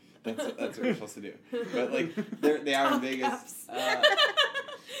you. That's what you're supposed to do. But like they are in Vegas.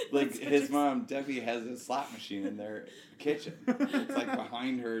 Like That's his what mom Debbie has a slot machine in their kitchen. It's like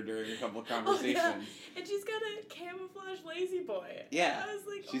behind her during a couple of conversations. Oh, yeah. And she's got a camouflage lazy boy. Yeah. I was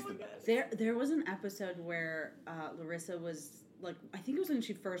like, She's oh my the god. There was an episode where Larissa was like, I think it was when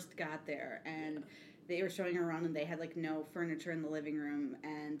she first got there, and they were showing her around, and they had like no furniture in the living room,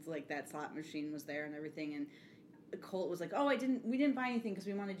 and like that slot machine was there and everything, and Colt was like, "Oh, we didn't buy anything because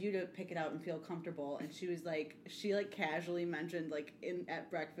we wanted you to pick it out and feel comfortable." And she was like, she like casually mentioned like at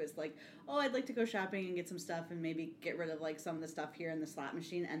breakfast, like, "Oh, I'd like to go shopping and get some stuff and maybe get rid of like some of the stuff here in the slot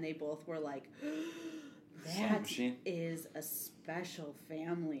machine." And they both were like, Slot "That machine? is a special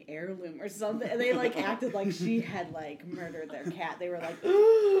family heirloom or something." And they like acted like she had like murdered their cat. They were like,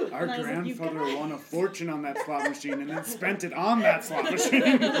 Our and I was like, "You grandfather guys." won a fortune on that slot machine and then spent it on that slot machine.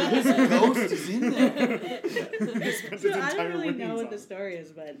 His ghost is in there. He spent his So I entire don't really know winnings what on the it. story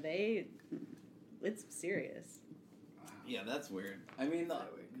is, but it's serious. Yeah, that's weird. I mean,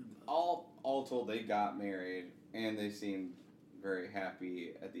 all told, they got married and they seemed very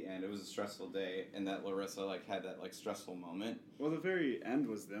happy at the end. It was a stressful day, and that Larissa like had that like stressful moment. Well, the very end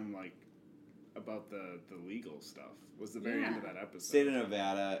was them like about the legal stuff. Was the very end of that episode. State of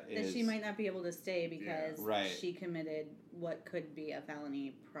Nevada That is she might not be able to stay because Right. she committed what could be a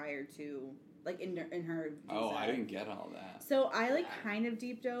felony prior to, like, in her visa. Oh, I didn't get all that. So I, like, kind of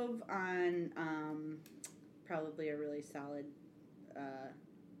deep dove on probably a really solid,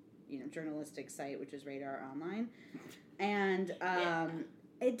 journalistic site, which is Radar Online. And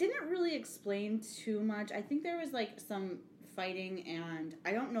it didn't really explain too much. I think there was, like, some fighting, and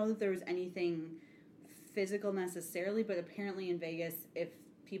I don't know that there was anything physical necessarily, but apparently in Vegas, if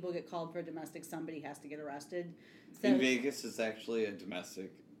people get called for domestic, somebody has to get arrested. So In Vegas, it's actually a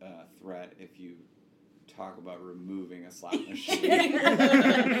domestic threat if you talk about removing a slot machine from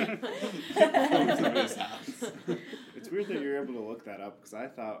somebody's house. It's weird that you're able to look that up because I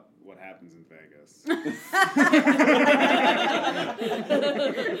thought what happens in Vegas.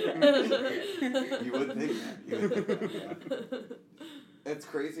 You would think that. You would think that, yeah. It's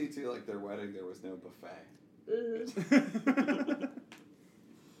crazy too. Like their wedding, there was no buffet.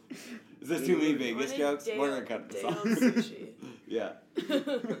 Is this too many Vegas jokes? We're gonna cut this off. sushi. Yeah.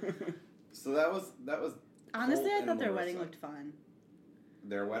 So that was. honestly, Colt I and thought their Larissa. wedding looked fun.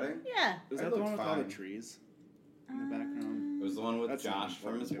 Their wedding. Yeah. Is It that the looked one with all the fine. trees in the background? It was the one with That's Josh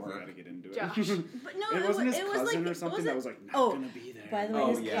from his We work. gotta get into it. Josh. But no, It wasn't his it was cousin like, or something that was like not oh, gonna be there. By the way, Oh,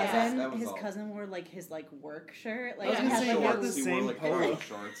 his yeah, cousin, that was his all. cousin wore like his like work shirt. I Like was he gonna had say, like he had a, the He same wore like polo. polo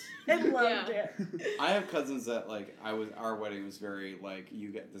shorts. I loved Yeah. it. I have cousins that like our wedding was very like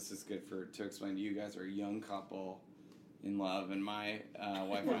this is good to explain to you guys are a young couple in love, and my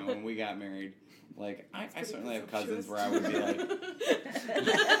wife and I when we got married, like I certainly have cousins where I would be like,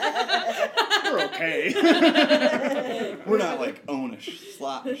 We're okay. we're not like own a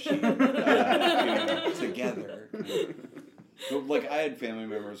slot machine together. But like I had family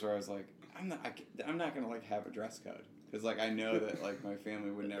members where I was like, I'm not gonna like have a dress code because like I know that like my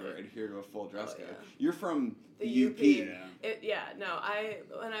family would never adhere to a full dress code. Yeah. You're from The UP. Yeah.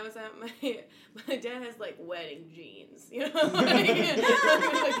 When I was at my dad has like wedding jeans, like his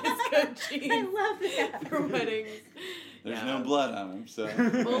good jeans I love that. for weddings. There's Yeah. no blood on them, so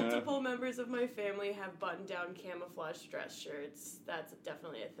Multiple members of my family have button-down camouflage dress shirts. That's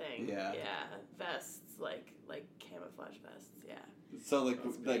definitely a thing. Yeah. Yeah. Vests, like camouflage vests. Yeah. So like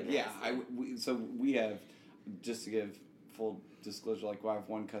That's pretty yeah, nice. we have, just to give full disclosure, like I have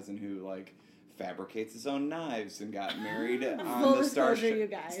one cousin who like fabricates his own knives and got married on Full the disclosure, you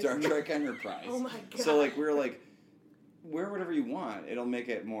guys. Star Trek Enterprise. Oh my god. So like we were like, wear whatever you want. It'll make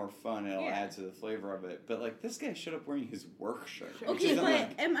it more fun. It'll Yeah. add to the flavor of it. But like this guy showed up wearing his work shirt. which Okay, is, I'm but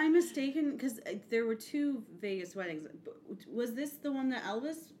like, am I mistaken? Because there were 2 Vegas weddings. Was this the one that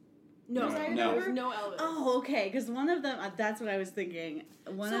Elvis? No, Was I No. there was no Elvis. Oh, okay. Because one of them, that's what I was thinking.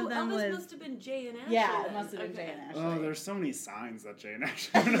 One so of them Elvis was. must have been Jay and Ashley. Yeah, it then. must have been Okay. Jay and Ashley. Oh, there's so many signs that Jay and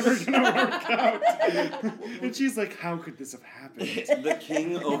Ashley are never going to work out. And she's like, how could this have happened? the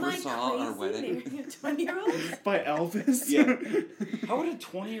king Am I oversaw our crazy wedding. marrying a 20-year-old? By Elvis? Yeah. How would a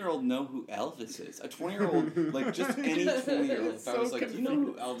 20-year-old know who Elvis is? A 20-year-old, like just any 20-year-old. If I was So like, do you know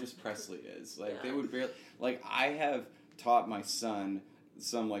who Elvis Presley is? Like they would barely. Like I have taught my son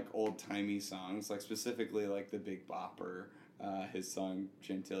some like old timey songs, like specifically like the Big Bopper, his song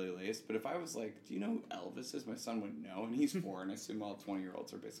Chantilly Lace. But if I was like, do you know who Elvis is? My son would know, and he's 4, and I assume all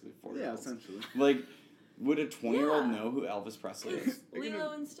 20-year-olds are basically 4-year-olds. Yeah, essentially. Like, would a 20-year-old Yeah. know who Elvis Presley is?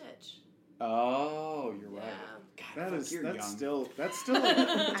 Lilo and Stitch. Oh, you're right. Yeah. God, That fuck, is you're that's young. still I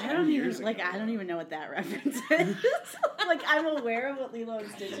don't 10 years even ago. I don't even know what that reference is. Like I'm aware of what Lilo and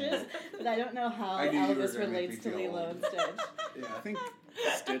Stitch is, but I don't know how I knew you were Elvis gonna make relates me to feel Lilo old. and Stitch. Yeah. I think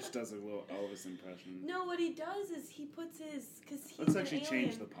Stitch does a little Elvis impression. No, what he does is he puts his because he's Let's an actually alien.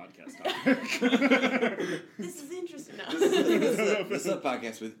 change the podcast topic. This is interesting now. This is a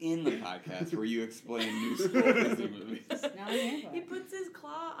podcast within the podcast where you explain new school Disney movies. Now I'm here for He it. pught his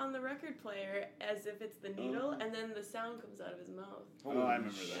claw on the record player as if it's the needle, and then the sound comes out of his mouth. Oh, I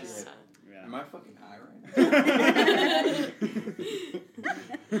remember Yeah. this. Am Yeah. I fucking high right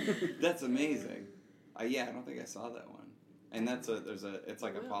now? That's amazing. Yeah, I don't think I saw that one. And it's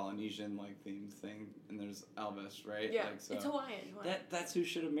like a Polynesian like themed thing, and there's Elvis, right? Yeah, Like, so it's Hawaiian. that's who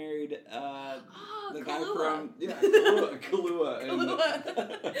should have married Oh, the Kahlua. guy from Kahlua. Kahlua.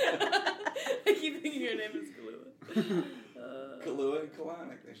 I keep thinking your name is Kahlua. Kahlua and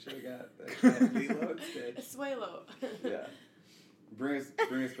Kalanick. They should have got Lilo and Stitch. Suelo. Yeah. Bring us back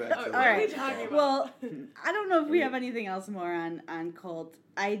to what are we Alright, talking about? Well, I don't know if we have anything else more on Cult.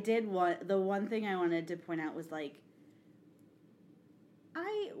 I did the one thing I wanted to point out was like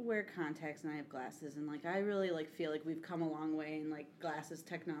I wear contacts and I have glasses and like I really like feel like we've come a long way in like glasses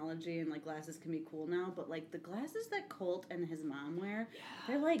technology and like glasses can be cool now, but like the glasses that Colt and his mom wear,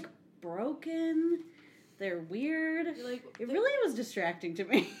 they're like broken. They're weird. Like, It really was distracting to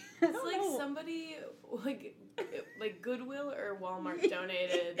me. I it's don't like know. somebody like Goodwill or Walmart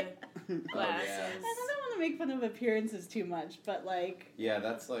donated glasses. yeah. I don't want to make fun of appearances too much, but like Yeah,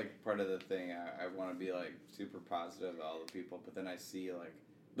 that's like part of the thing. I want to be like super positive of all the people, but then I see like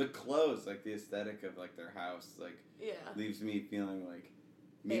the clothes, like the aesthetic of like their house, like Yeah. leaves me feeling like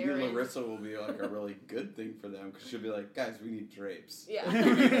maybe Barren. Larissa will be like a really good thing for them because she'll be like, guys, we need drapes.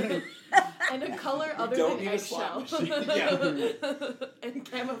 Yeah. And a color other don't than need a slot eggshell. machine. Yeah. And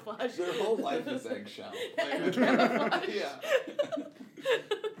camouflage. Their whole life is eggshell. And camouflage. Yeah.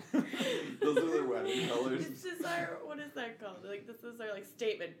 Those are their wedding colors. It's just our, what is that called? Like, this is our, like,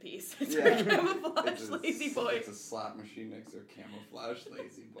 statement piece. It's Yeah. our camouflage It's a- lazy boy. It's a slot machine next to a camouflage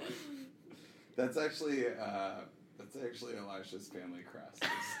lazy boy. That's actually Elisha's family crest.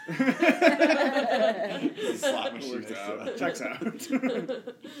 It's a slot machine Works next to out. it. Checks out.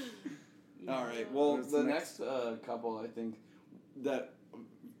 All right. Well, What's the the next couple I think that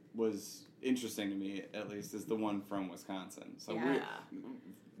was interesting to me, at least, is the one from Wisconsin. So Yeah.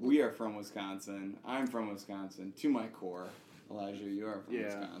 we are from Wisconsin. I'm from Wisconsin to my core. Elijah, you are from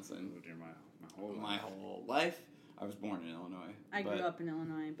Wisconsin. Lived here my whole life. My whole life. I was born in Illinois. I grew but- up in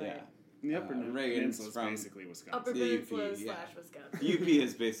Illinois, but Yeah. The upper Reagan's Peninsula is from basically Wisconsin. Upper Yeah, Peninsula UP, yeah. / Wisconsin. UP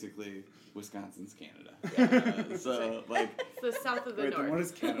is basically Wisconsin's Canada. So, like, It's the south of the Wait, north. then what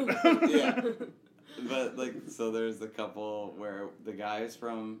is Canada? Yeah. But, like, so there's a couple where the guy is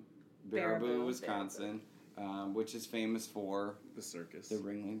from Baraboo, Baraboo. Wisconsin, which is famous for The circus. the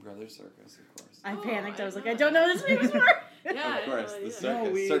Ringling Brothers Circus, of course. I Oh, panicked. I I was like, know I don't know this famous for. Yeah, Of course, I the know,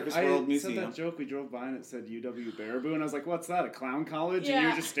 circus. Circus I World said Museum. that joke. We drove by and it said UW Baraboo, and I was like, "What's that? A clown college?" And Yeah.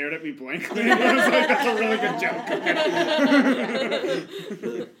 you just stared at me blankly. And I was like, "That's a really good joke."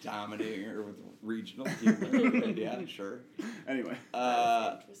 Really dominating her with regional humor. Yeah, sure. Anyway,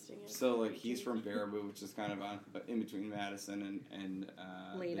 That's interesting. So, like, he's from Baraboo, which is kind of on in between Madison and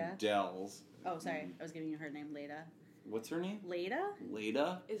the Leda. Dells. Oh, sorry. I was giving you her name, Leda. What's her name? Leda?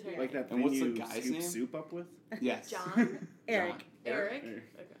 Leda? Is her like that And thing what's the you guy's scoop name? soup up with. Yes. John? Eric. John. Eric? Eric.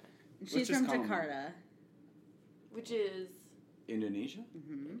 Okay. She's Let's just from call him- Jakarta. Which is Indonesia.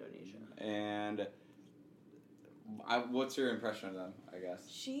 Mm-hmm. Indonesia. And What's your impression of them, I guess?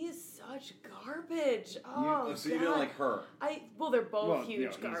 She is such garbage. Oh, So you don't like her? They're both Well, huge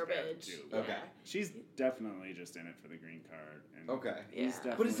he's bad, garbage. too. Yeah. Okay. She's definitely just in it for the green card. And Okay. He's Yeah.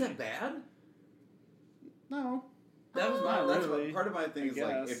 definitely... But is that bad? No. That was Oh. that's Really, part of my thing I is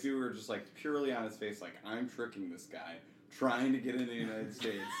like guess. if you were just like purely on his face, like I'm tricking this guy, trying to get into the United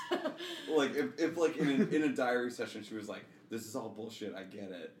States. Like if like in a diary session she was like, this is all bullshit, I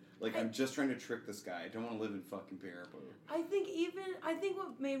get it. Like I'm just trying to trick this guy. I don't want to live in fucking Baraboo. I think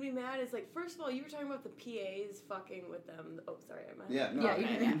what made me mad is like, first of all, you were talking about the PAs fucking with them. Oh, sorry, I might. Yeah, no. Yeah, you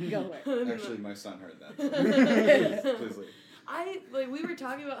can go for it. Actually, my son heard that. Please leave. We were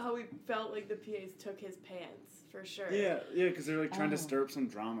talking about how we felt like the PAs took his pants for sure. Yeah, because they're like trying to Oh. stir up some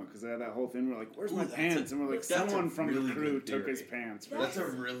drama because they had that whole thing where like, where's my Ooh, pants? And we're like, that's a someone from really the crew good took his theory. pants. That's a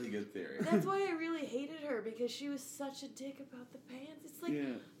really good theory. That's why I really hated her, because she was such a dick about the pants. It's like Yeah.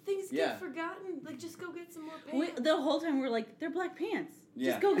 things Yeah. get forgotten. Like, just go get some more We, pants. the whole time we're like, they're black pants.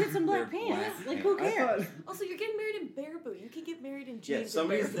 Yeah. Just go get some black They're pants. black Like, who pants. I cares? thought, Also, you're getting married in Baraboo. You can get married in jeans. Yeah, in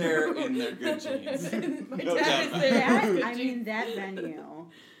somebody's Baraboo. there in their good jeans. My No dad is doubt. there. That, in good I jeans. mean, that venue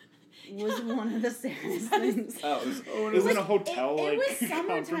was one of the saddest things. Oh, it was, it was in a hotel, It like, was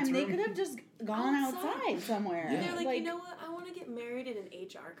conference summertime. They room. could have just gone Outside. outside somewhere. Yeah. They're like, you know what? I want to get married in an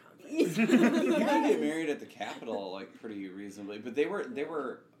HR conference. you can Yes. get married at the Capitol like pretty reasonably, but they were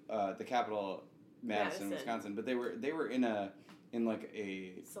the Capitol, Madison, Madison. Wisconsin, but they were in like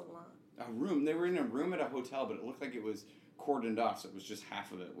a Salon. room. They were in a room at a hotel, but it looked like it was cordoned off, so it was just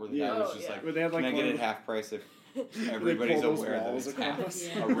half of it. Where the guy Yeah. was Oh, just yeah. like, Where they had, like, "Can I get one it of- half price if They everybody's pull those aware that walls it's half across.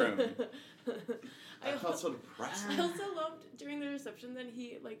 Yeah. a room?" I I felt so depressed. I also loved during the reception that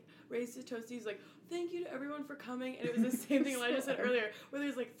he like raised his toast. He's like, "Thank you to everyone for coming," and it was the same thing Elijah said earlier, where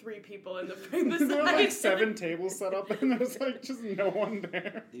there's like 3 people in the frame beside. There were like him. 7 tables set up, and there's like just no one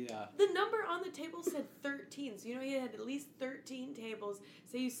there. Yeah. The number on the table said 13, so you know he had at least 13 tables.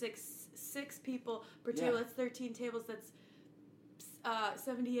 Say you six people per table. Yeah. That's 13 tables. That's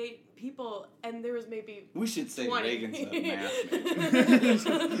 78 people, and there was maybe We should say 20. Reagan's a math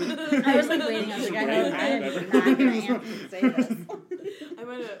man. I was like waiting. I was like, I am not going to answer say this. I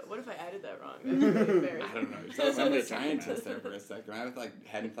might have. What if I added that wrong? That's really embarrassing. I don't know. You sounded like a scientist there for a second. I was like,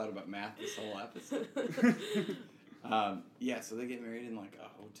 hadn't thought about math this whole episode. Yeah, so they get married in like a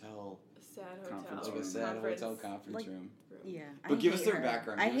hotel, Sad hotel. Conference like room. a sad Conference hotel conference Like- room. Yeah. But give hate us their her.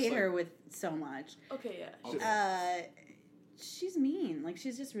 background. I Give us, hate like- her with so much. Okay, yeah. Okay. She's mean. Like,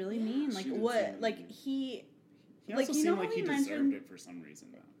 she's just really mean. Like, She did what? seem Like, mean. he. He Like, also you know seemed how like he we deserved mentioned- it for some reason,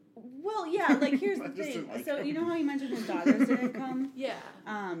 though. Well, yeah, like, here's I the just thing. didn't like So, her. you know how he mentioned his daughters didn't come? Yeah.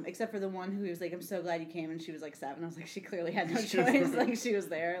 Except for the one who he was like, I'm so glad you came, and she was like 7. I was like, she clearly had no She was choice. right. Like, she was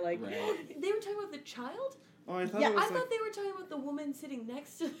there. Like, Right. They were talking about the child? Oh, I thought Yeah, it was I like... thought they were talking about the woman sitting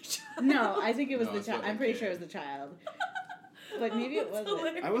next to the child. no, I think it was No, the it's child. what I'm they pretty sure it did. was the child. But maybe it That's wasn't.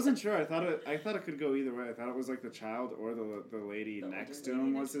 hilarious. I wasn't sure. I thought it could go either way. I thought it was like the child or the lady The next older to him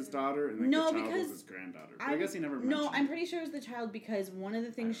lady was next his to him. daughter, and like No, the child because was his granddaughter. But I guess he never mentioned No, I'm it. pretty sure it was the child because one of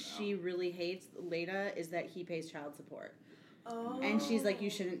the things I don't know. she really hates, Leda, is that he pays child support. Oh. And she's like, you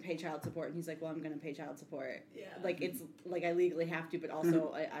shouldn't pay child support. And he's like, well, I'm going to pay child support. Yeah. Like, it's like I legally have to, but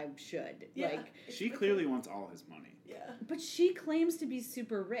also I should. Yeah. Like, She clearly wants all his money. Yeah. but she claims to be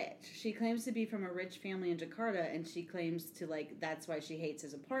super rich. She claims to be from a rich family in Jakarta, and she claims to, like, that's why she hates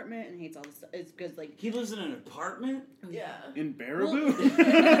his apartment and hates all this stuff. It's because, like, He lives in an apartment? Yeah. In Baraboo?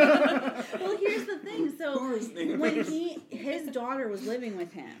 well, here's the thing. So Who are his neighbors? when his daughter was living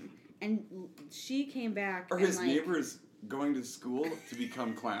with him, and she came back, Are and his like, neighbors going to school to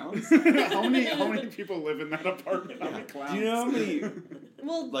become clowns? how many people live in that apartment? How many clowns? Do you know how many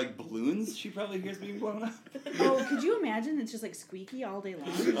well, like balloons she probably hears being blown up? oh, could you imagine? It's just like squeaky all day long.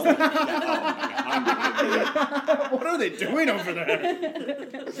 Oh my God. What are they doing over there?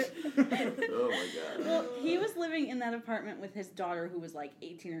 Oh my God. Well, he was living in that apartment with his daughter, who was like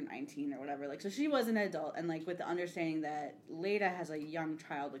 18 or 19 or whatever. Like, so she was an adult, and like with the understanding that Leda has a young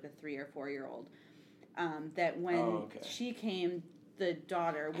child, like a 3 or 4 year old. That when Oh, okay. she came, the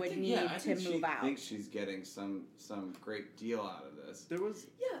daughter would need I to think move she out. thinks she's getting some great deal out of this. There was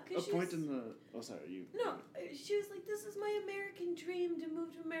Yeah, a because point in the... Oh, sorry, you... No, she was like, "This is my American dream to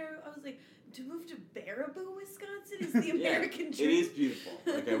move to America." I was like, "To move to Baraboo, Wisconsin is the American It dream." is beautiful.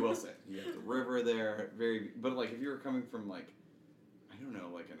 Like I will say, you have the river there, but like if you were coming from like, I don't know,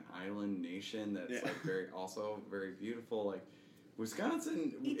 like an island nation that's Yeah. like also very beautiful, like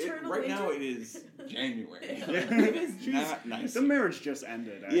Wisconsin. Eternal right now winter? it is January. Yeah. It's She's- not nice. The marriage just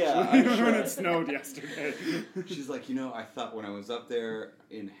ended, actually, Yeah, I'm sure. when it snowed yesterday. She's like, I thought when I was up there,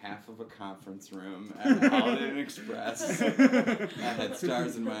 in half of a conference room at Holiday Inn Express. I had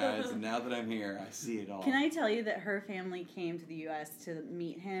stars in my eyes, and now that I'm here, I see it all. Can I tell you that her family came to the U.S. to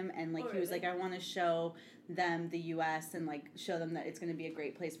meet him, and like he was like, I want to show them the U.S. and like show them that it's going to be a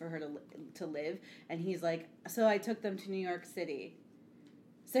great place for her to live, and he's like, so I took them to New York City.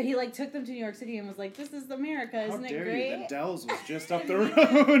 So he like took them to New York City and was like, "This is America, isn't it great?" You? The Dells was just up the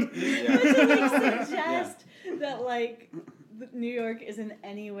road. Yeah. But to like suggest that like New York is in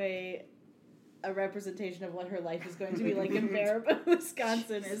any way a representation of what her life is going to be like in Baraboo,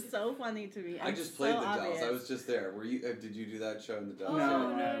 Wisconsin is so funny to me. I just played the Dells. I was just there. Were you? Did you do that show in the Dells?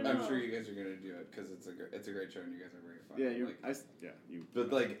 No. I'm sure you guys are gonna do it because it's a great show and you guys are very fun. Yeah, you.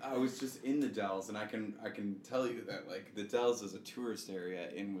 But like I was just in the Dells and I can tell you that like the Dells is a tourist area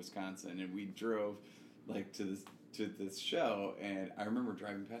in Wisconsin and we drove like to this show and I remember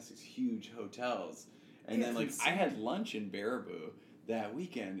driving past these huge hotels and then like I had lunch in Baraboo that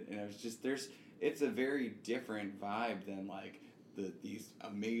weekend and I was just it's a very different vibe than like these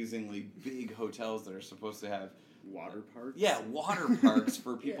amazingly big hotels that are supposed to have water parks. Yeah, water parks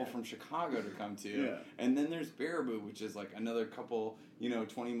for people from Chicago to come to. Yeah. And then there's Baraboo, which is like another couple,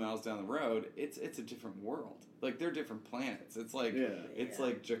 20 miles down the road. It's a different world. Like they're different planets. It's like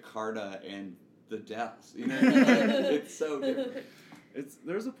like Jakarta and the Dells. You know, it's so different.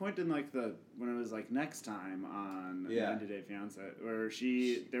 There's a point in like when it was like Next Time on 90 Day Fiance where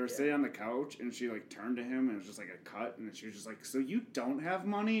they were sitting on the couch and she like turned to him and it was just like a cut and she was just like, so you don't have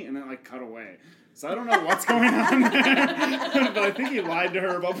money, and then like cut away. So I don't know what's going on there, but I think he lied to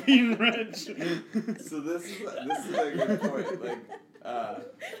her about being rich. So this is a good point. Like,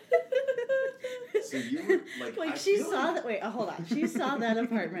 so you were like she saw that. Wait, hold on. She saw that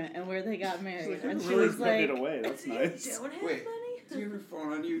apartment and where they got married, and she really was like, it away. That's nice. You don't have Wait. money? Do you have your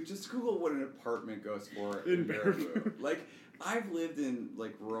phone on you? Just Google what an apartment goes for In Baraboo. Like, I've lived in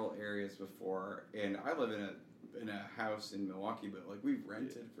like rural areas before, and I live in a house in Milwaukee, but like we've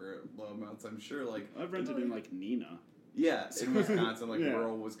rented for low amounts. I'm sure like I've rented in like Neenah. Yeah, in Wisconsin, like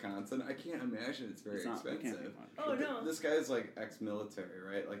rural Wisconsin. I can't imagine it's very expensive. Oh no! This guy's like ex-military,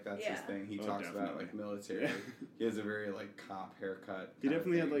 right? Like that's his thing. He talks about like military. Yeah. He has a very like cop haircut. He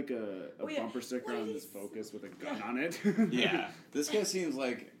definitely had like a bumper sticker on his Focus with a gun on it. Yeah, this guy seems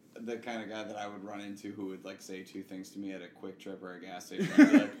like the kind of guy that I would run into who would like say two things to me at a Quick Trip or a gas station.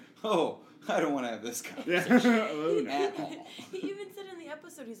 I'd be like, oh, I don't want to have this conversation at all. He even said in the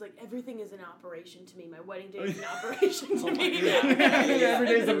episode, he's like, everything is an operation to me. My wedding day is an operation to me. Every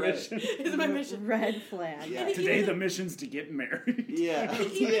day's a mission. It's my mission. Red flag. Yeah. Today the mission's to get married. Yeah.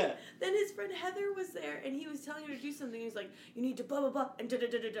 Then his friend Heather was there, and he was telling her to do something. He was like, you need to blah, blah, blah, and da, da,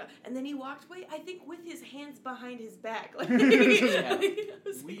 da, da, da. And then he walked away, I think, with his hands behind his back. Like,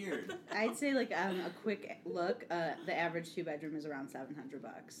 Weird. I'd say like a quick look. The average 2-bedroom is around $700.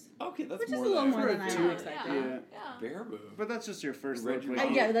 Okay, that's which more is a little than more than I would expect. Yeah. Baraboo. But that's just your first Red look. Rock.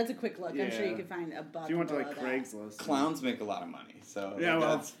 Yeah, that's a quick look. I'm Yeah. sure you could find a buck. If you went to like below that. Craigslist. Clowns make a lot of money, so Yeah,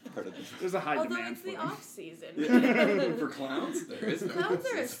 well, that's part of the there's a high Although demand it's the for them. off season. For clowns, there is no Clowns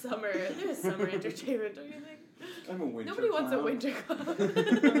are a season. summer. They're a summer entertainment, don't you think? I'm a winter Nobody wants a clown. winter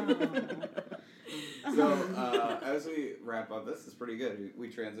clown. So, as we wrap up, this is pretty good. We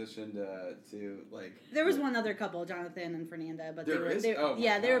transitioned to like. There was one other couple, Jonathan and Fernanda, but There they were, is? they, Oh, my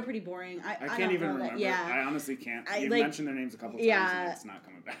yeah, they were God. pretty boring. I I don't can't even know remember. that. Yeah, I honestly can't. I, You've like- mentioned their names a couple times yeah. and it's not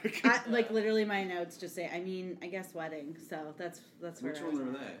coming back. I, like literally my notes just say. I mean, I guess wedding. So that's where. Which I was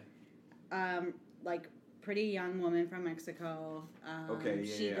one were at. they? Like pretty young woman from Mexico. Okay,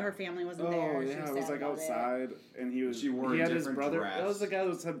 yeah. Her family wasn't Oh there. She yeah, it was was sad like about outside, and he was. She wore he a had his different brother. dress. That was the guy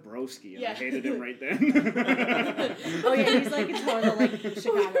that said broski, and I Yeah. hated him right then. Oh yeah, he's like a total like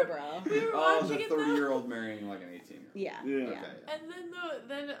Chicago bro. We were Oh, watching the it though. 30-year-old marrying like an 18-year-old. Yeah. Yeah. Yeah. Okay. And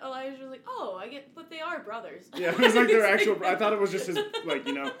then Elijah was like, "Oh, I get, but they are brothers." Yeah, it was like their actual. I thought it was just his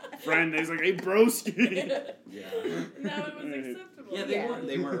friend. He's like, hey broski. Yeah. Now it was acceptable. Yeah,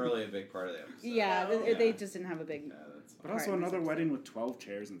 they weren't really a big part of the episode. Yeah, Oh. they just didn't have a big. Yeah, that's fine. But also another wedding with 12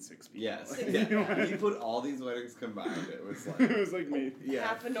 chairs and 6 people. Yes. Like, Yeah. You put all these weddings combined, it was like it was like me.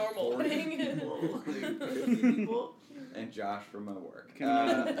 Half a normal 40 wedding. people, like 50 people, and Josh from my work.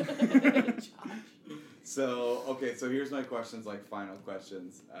 So here's my questions, like final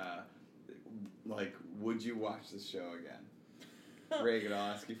questions. Like, would you watch this show again? Reagan,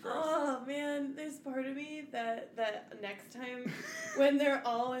 I'll ask you first. Oh man, there's part of me that next time when they're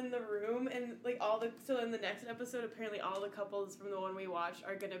all in the room and like so in the next episode apparently all the couples from the one we watched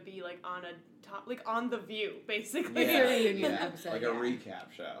are gonna be like on a top like on The View basically. Yeah. Reunion episode, like yeah. a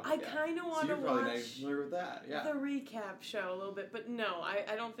recap show. I kind of want to you're probably not watch familiar with that. Yeah. the recap show a little bit, but no,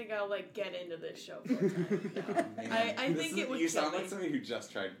 I don't think I'll like get into this show full time. No. Man, I think it would You kill sound me. like somebody who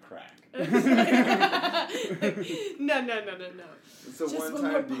just tried crack. No. It's a Just one-time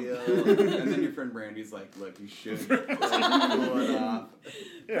one more deal. pump. And then your friend Brandy's like, look, you should pull it off.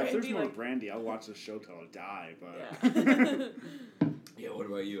 Yeah, if there's Brandy, more like- Brandy, I'll watch the show till I die. But Yeah. Yeah, what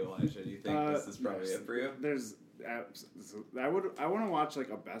about you, Elijah? Do you think this is probably it for you? There's, I want to watch like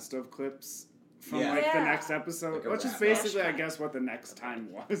a best of clips from Yeah. like the Yeah. next episode, Like a which is wrap-up. basically, I guess, what the next time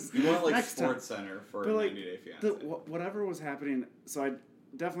was. You want like Next time. Sports Center for But, like, 90 Day Fiancé. Whatever was happening, so I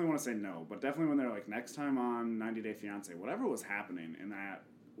definitely want to say no, but definitely when they're like next time on 90 Day Fiancé, whatever was happening in that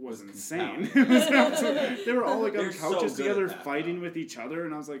was Was insane. compelling. It was absolutely- they were all like on They're so couches good together at that, fighting though. with each other,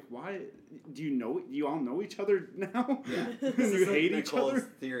 and I was like, why do you all know each other now? Yeah. And This you is like hate each Nicole's other.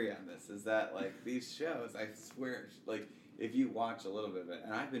 theory on this is that like these shows, I swear, like if you watch a little bit of it,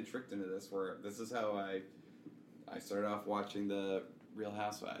 and I've been tricked into this where this is how I started off watching the Real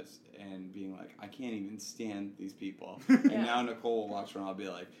Housewives and being like, I can't even stand these people. And Yeah. now Nicole will watch one, I'll be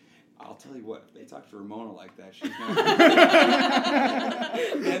like, I'll tell you what, if they talk to Ramona like that, she's gonna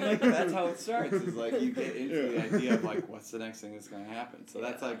and like that's how it starts, is like you get into the idea of like what's the next thing that's gonna happen. So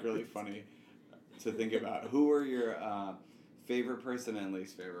that's like really funny to think about. Who are your favorite person and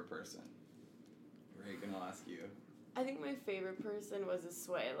least favorite person? Reagan, I'll ask you. I think my favorite person was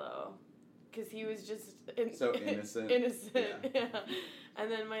Asuelo. Because he was just So innocent. innocent, yeah. And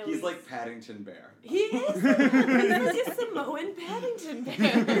then my He's least... like Paddington Bear. He is. He's like a Samoan Paddington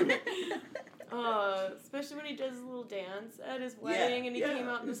Bear. Especially when he does his little dance at his wedding, and he came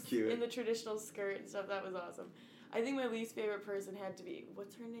out it was cute. in the traditional skirt and stuff. That was awesome. I think my least favorite person had to be,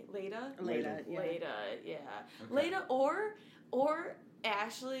 what's her name? Leda? Leda, yeah. Leda, yeah. Okay. Leda or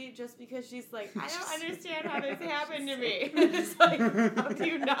Ashley, just because she's like, I don't understand how this happened to me. It's like, how do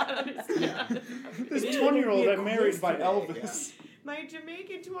you not understand how this happened to This me? 20-year-old Yeah, got married by today, Elvis. My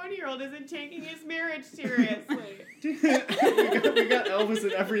Jamaican 20-year-old isn't taking his marriage seriously. we got Elvis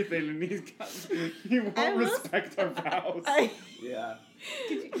and everything, and he I won't will- respect our vows. Yeah.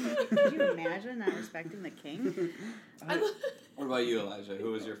 Could you imagine not respecting the king? What about you, Elijah?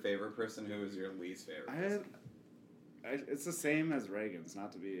 Who was your favorite person? Who was your least favorite person? It's the same as Reagan's,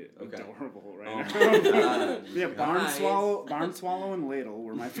 not to be Okay. adorable right Oh now. my God. Yeah, Guys. Barn Swallow, and Ladle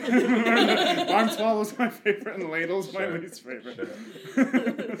were my favorite. Barn Swallow's my favorite, and Ladle's my Sure. least favorite. Sure.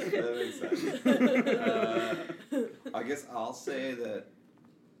 That makes sense. I guess I'll say that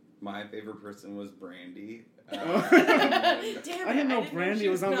my favorite person was Brandy. Damn I it, didn't know Brandy she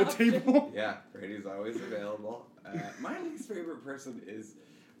was on the an option. table. Yeah, Brady's always available. My least favorite person is,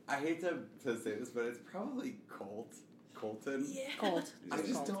 I hate to say this, but it's probably Colton. Yeah. Colt. I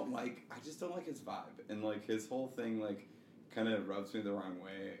just Colt. don't like his vibe, and like his whole thing like kind of rubs me the wrong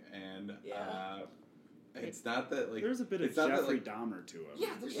way, and Yeah. it's not that like There's a bit of it's not that, Jeffrey like, Dahmer to him. yeah,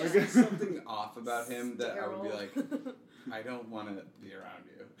 there's Like- just something off about him that I would be like, Sterile. I don't want to be around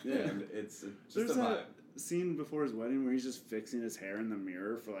you. Yeah. And it's just There's a vibe. a scene before his wedding where he's just fixing his hair in the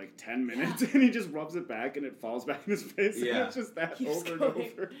mirror for like 10 minutes, and he just rubs it back and it falls back in his face. Yeah. And it's just that Keeps over going.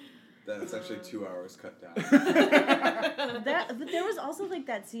 and over. That's actually 2 hours cut down. But there was also like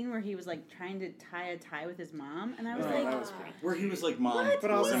that scene where he was like trying to tie a tie with his mom, and I was Oh, like, that was pretty. Where he was like, Mom. What? But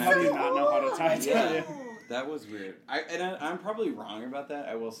also, we're how do gonna you not know how to tie a tie? Yeah. That was weird. I'm probably wrong about that.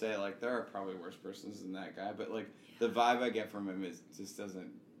 I will say, like, there are probably worse persons than that guy, but like the vibe I get from him is just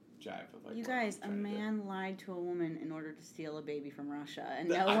doesn't jive with like. you what guys, I'm a trying to do. man lied to a woman in order to steal a baby from Russia, and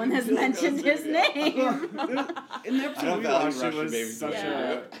That- no I one has feel like that mentioned was his a video. name. In the I episode don't we value watched, it Russian was babies such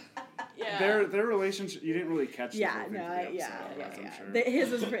Yeah. a... Their relationship, you didn't really catch the Yeah, whole thing no, for the episode, yeah. I'm sure. His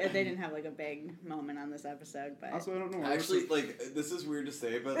was they didn't have like a big moment on this episode, but Also, I don't know why Actually, like, this is weird to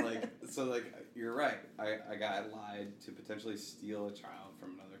say, but like, so like, you're right. I got lied to potentially steal a child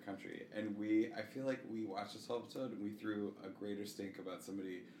from another country, and I feel like we watched this whole episode and we threw a greater stink about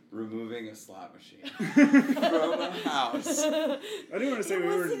somebody removing a slot machine from a house. I do want to say It we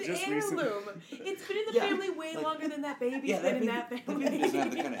was were an just heirloom. It's been in the Yeah, family way like- longer than that baby's Yeah, been in that that baby family. doesn't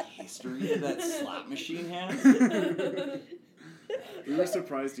have the kind of history that slot machine has. We were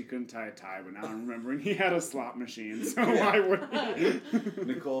surprised he couldn't tie a tie, but now I'm remembering he had a slot machine, so why would he?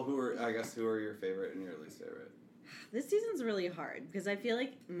 Nicole, who are your favorite and your least favorite? This season's really hard because I feel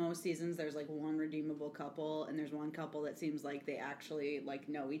like most seasons there's like one redeemable couple and there's one couple that seems like they actually like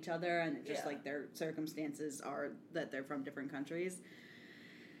know each other and it just like their circumstances are that they're from different countries.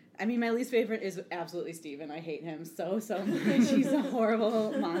 I mean, my least favorite is absolutely Steven. I hate him so much. He's a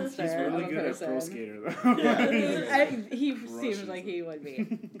horrible monster. He's really of a good person. at Pro Skater, though. Yeah. He Crushes seems like it. he would be.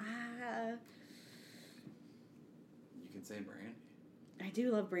 You can say Brandy. I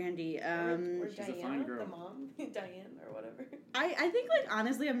do love Brandy. Or She's a Diana, fine girl. the mom, Diane or whatever. I think, like,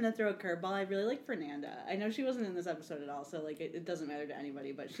 honestly, I'm going to throw a curveball. I really like Fernanda. I know she wasn't in this episode at all, so, like, it doesn't matter to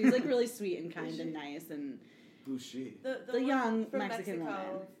anybody, but she's, like, really sweet and kind and nice. And Who's she? The one young from Mexican Mexico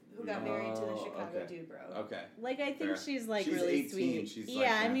woman. who got married to the Oh, Chicago okay. Dubro. Okay. like, I think Fair. she's, like, She's really 18. sweet. She's, like,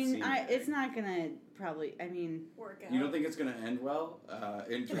 yeah, I not mean, senior. it's not going to probably, I mean... Work out. You don't think it's going to end well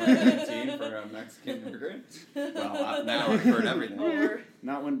in 2019 for a Mexican immigrant? Well, now I've heard everything. Or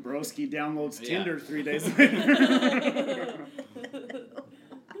Not when Broski downloads Yeah. Tinder 3 days later.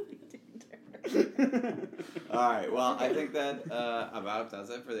 All right. Well, I think that about does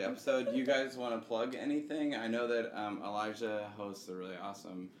it for the episode. Do you guys want to plug anything? I know that Elijah hosts a really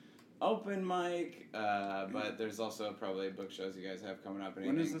awesome open mic, but there's also probably book shows you guys have coming up.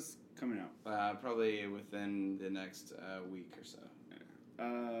 Anything? When is this coming out? Probably within the next week or so.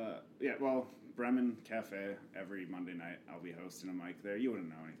 Yeah, well, Bremen Cafe every Monday night. I'll be hosting a mic there. You wouldn't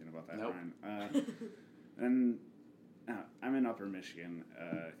know anything about that, Nope. Ryan. And I'm in Upper Michigan,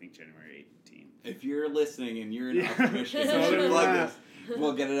 I think January 18th. If you're listening and you're in Yeah. Upper Michigan, So you should there's plug that. this.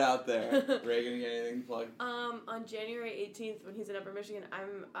 We'll get it out there. Reagan, you got anything to plug? on January 18th, when he's in Upper Michigan,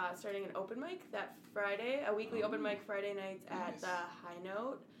 I'm starting an open mic that Friday, a weekly open mic Friday nights at Nice. the High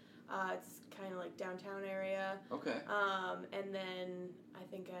Note. It's kind of like downtown area. Okay. And then I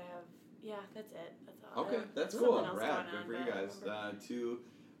think I have, that's it. That's all. Okay, that's Something cool. else Rad. going Good on, for you but I guys. don't remember. Two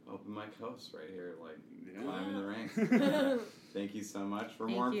open mic hosts right here, like Yeah. climbing the ranks. Thank you so much. For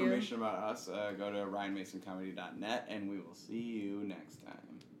more Thank you. information about us, go to ryanmasoncomedy.net, and we will see you next time.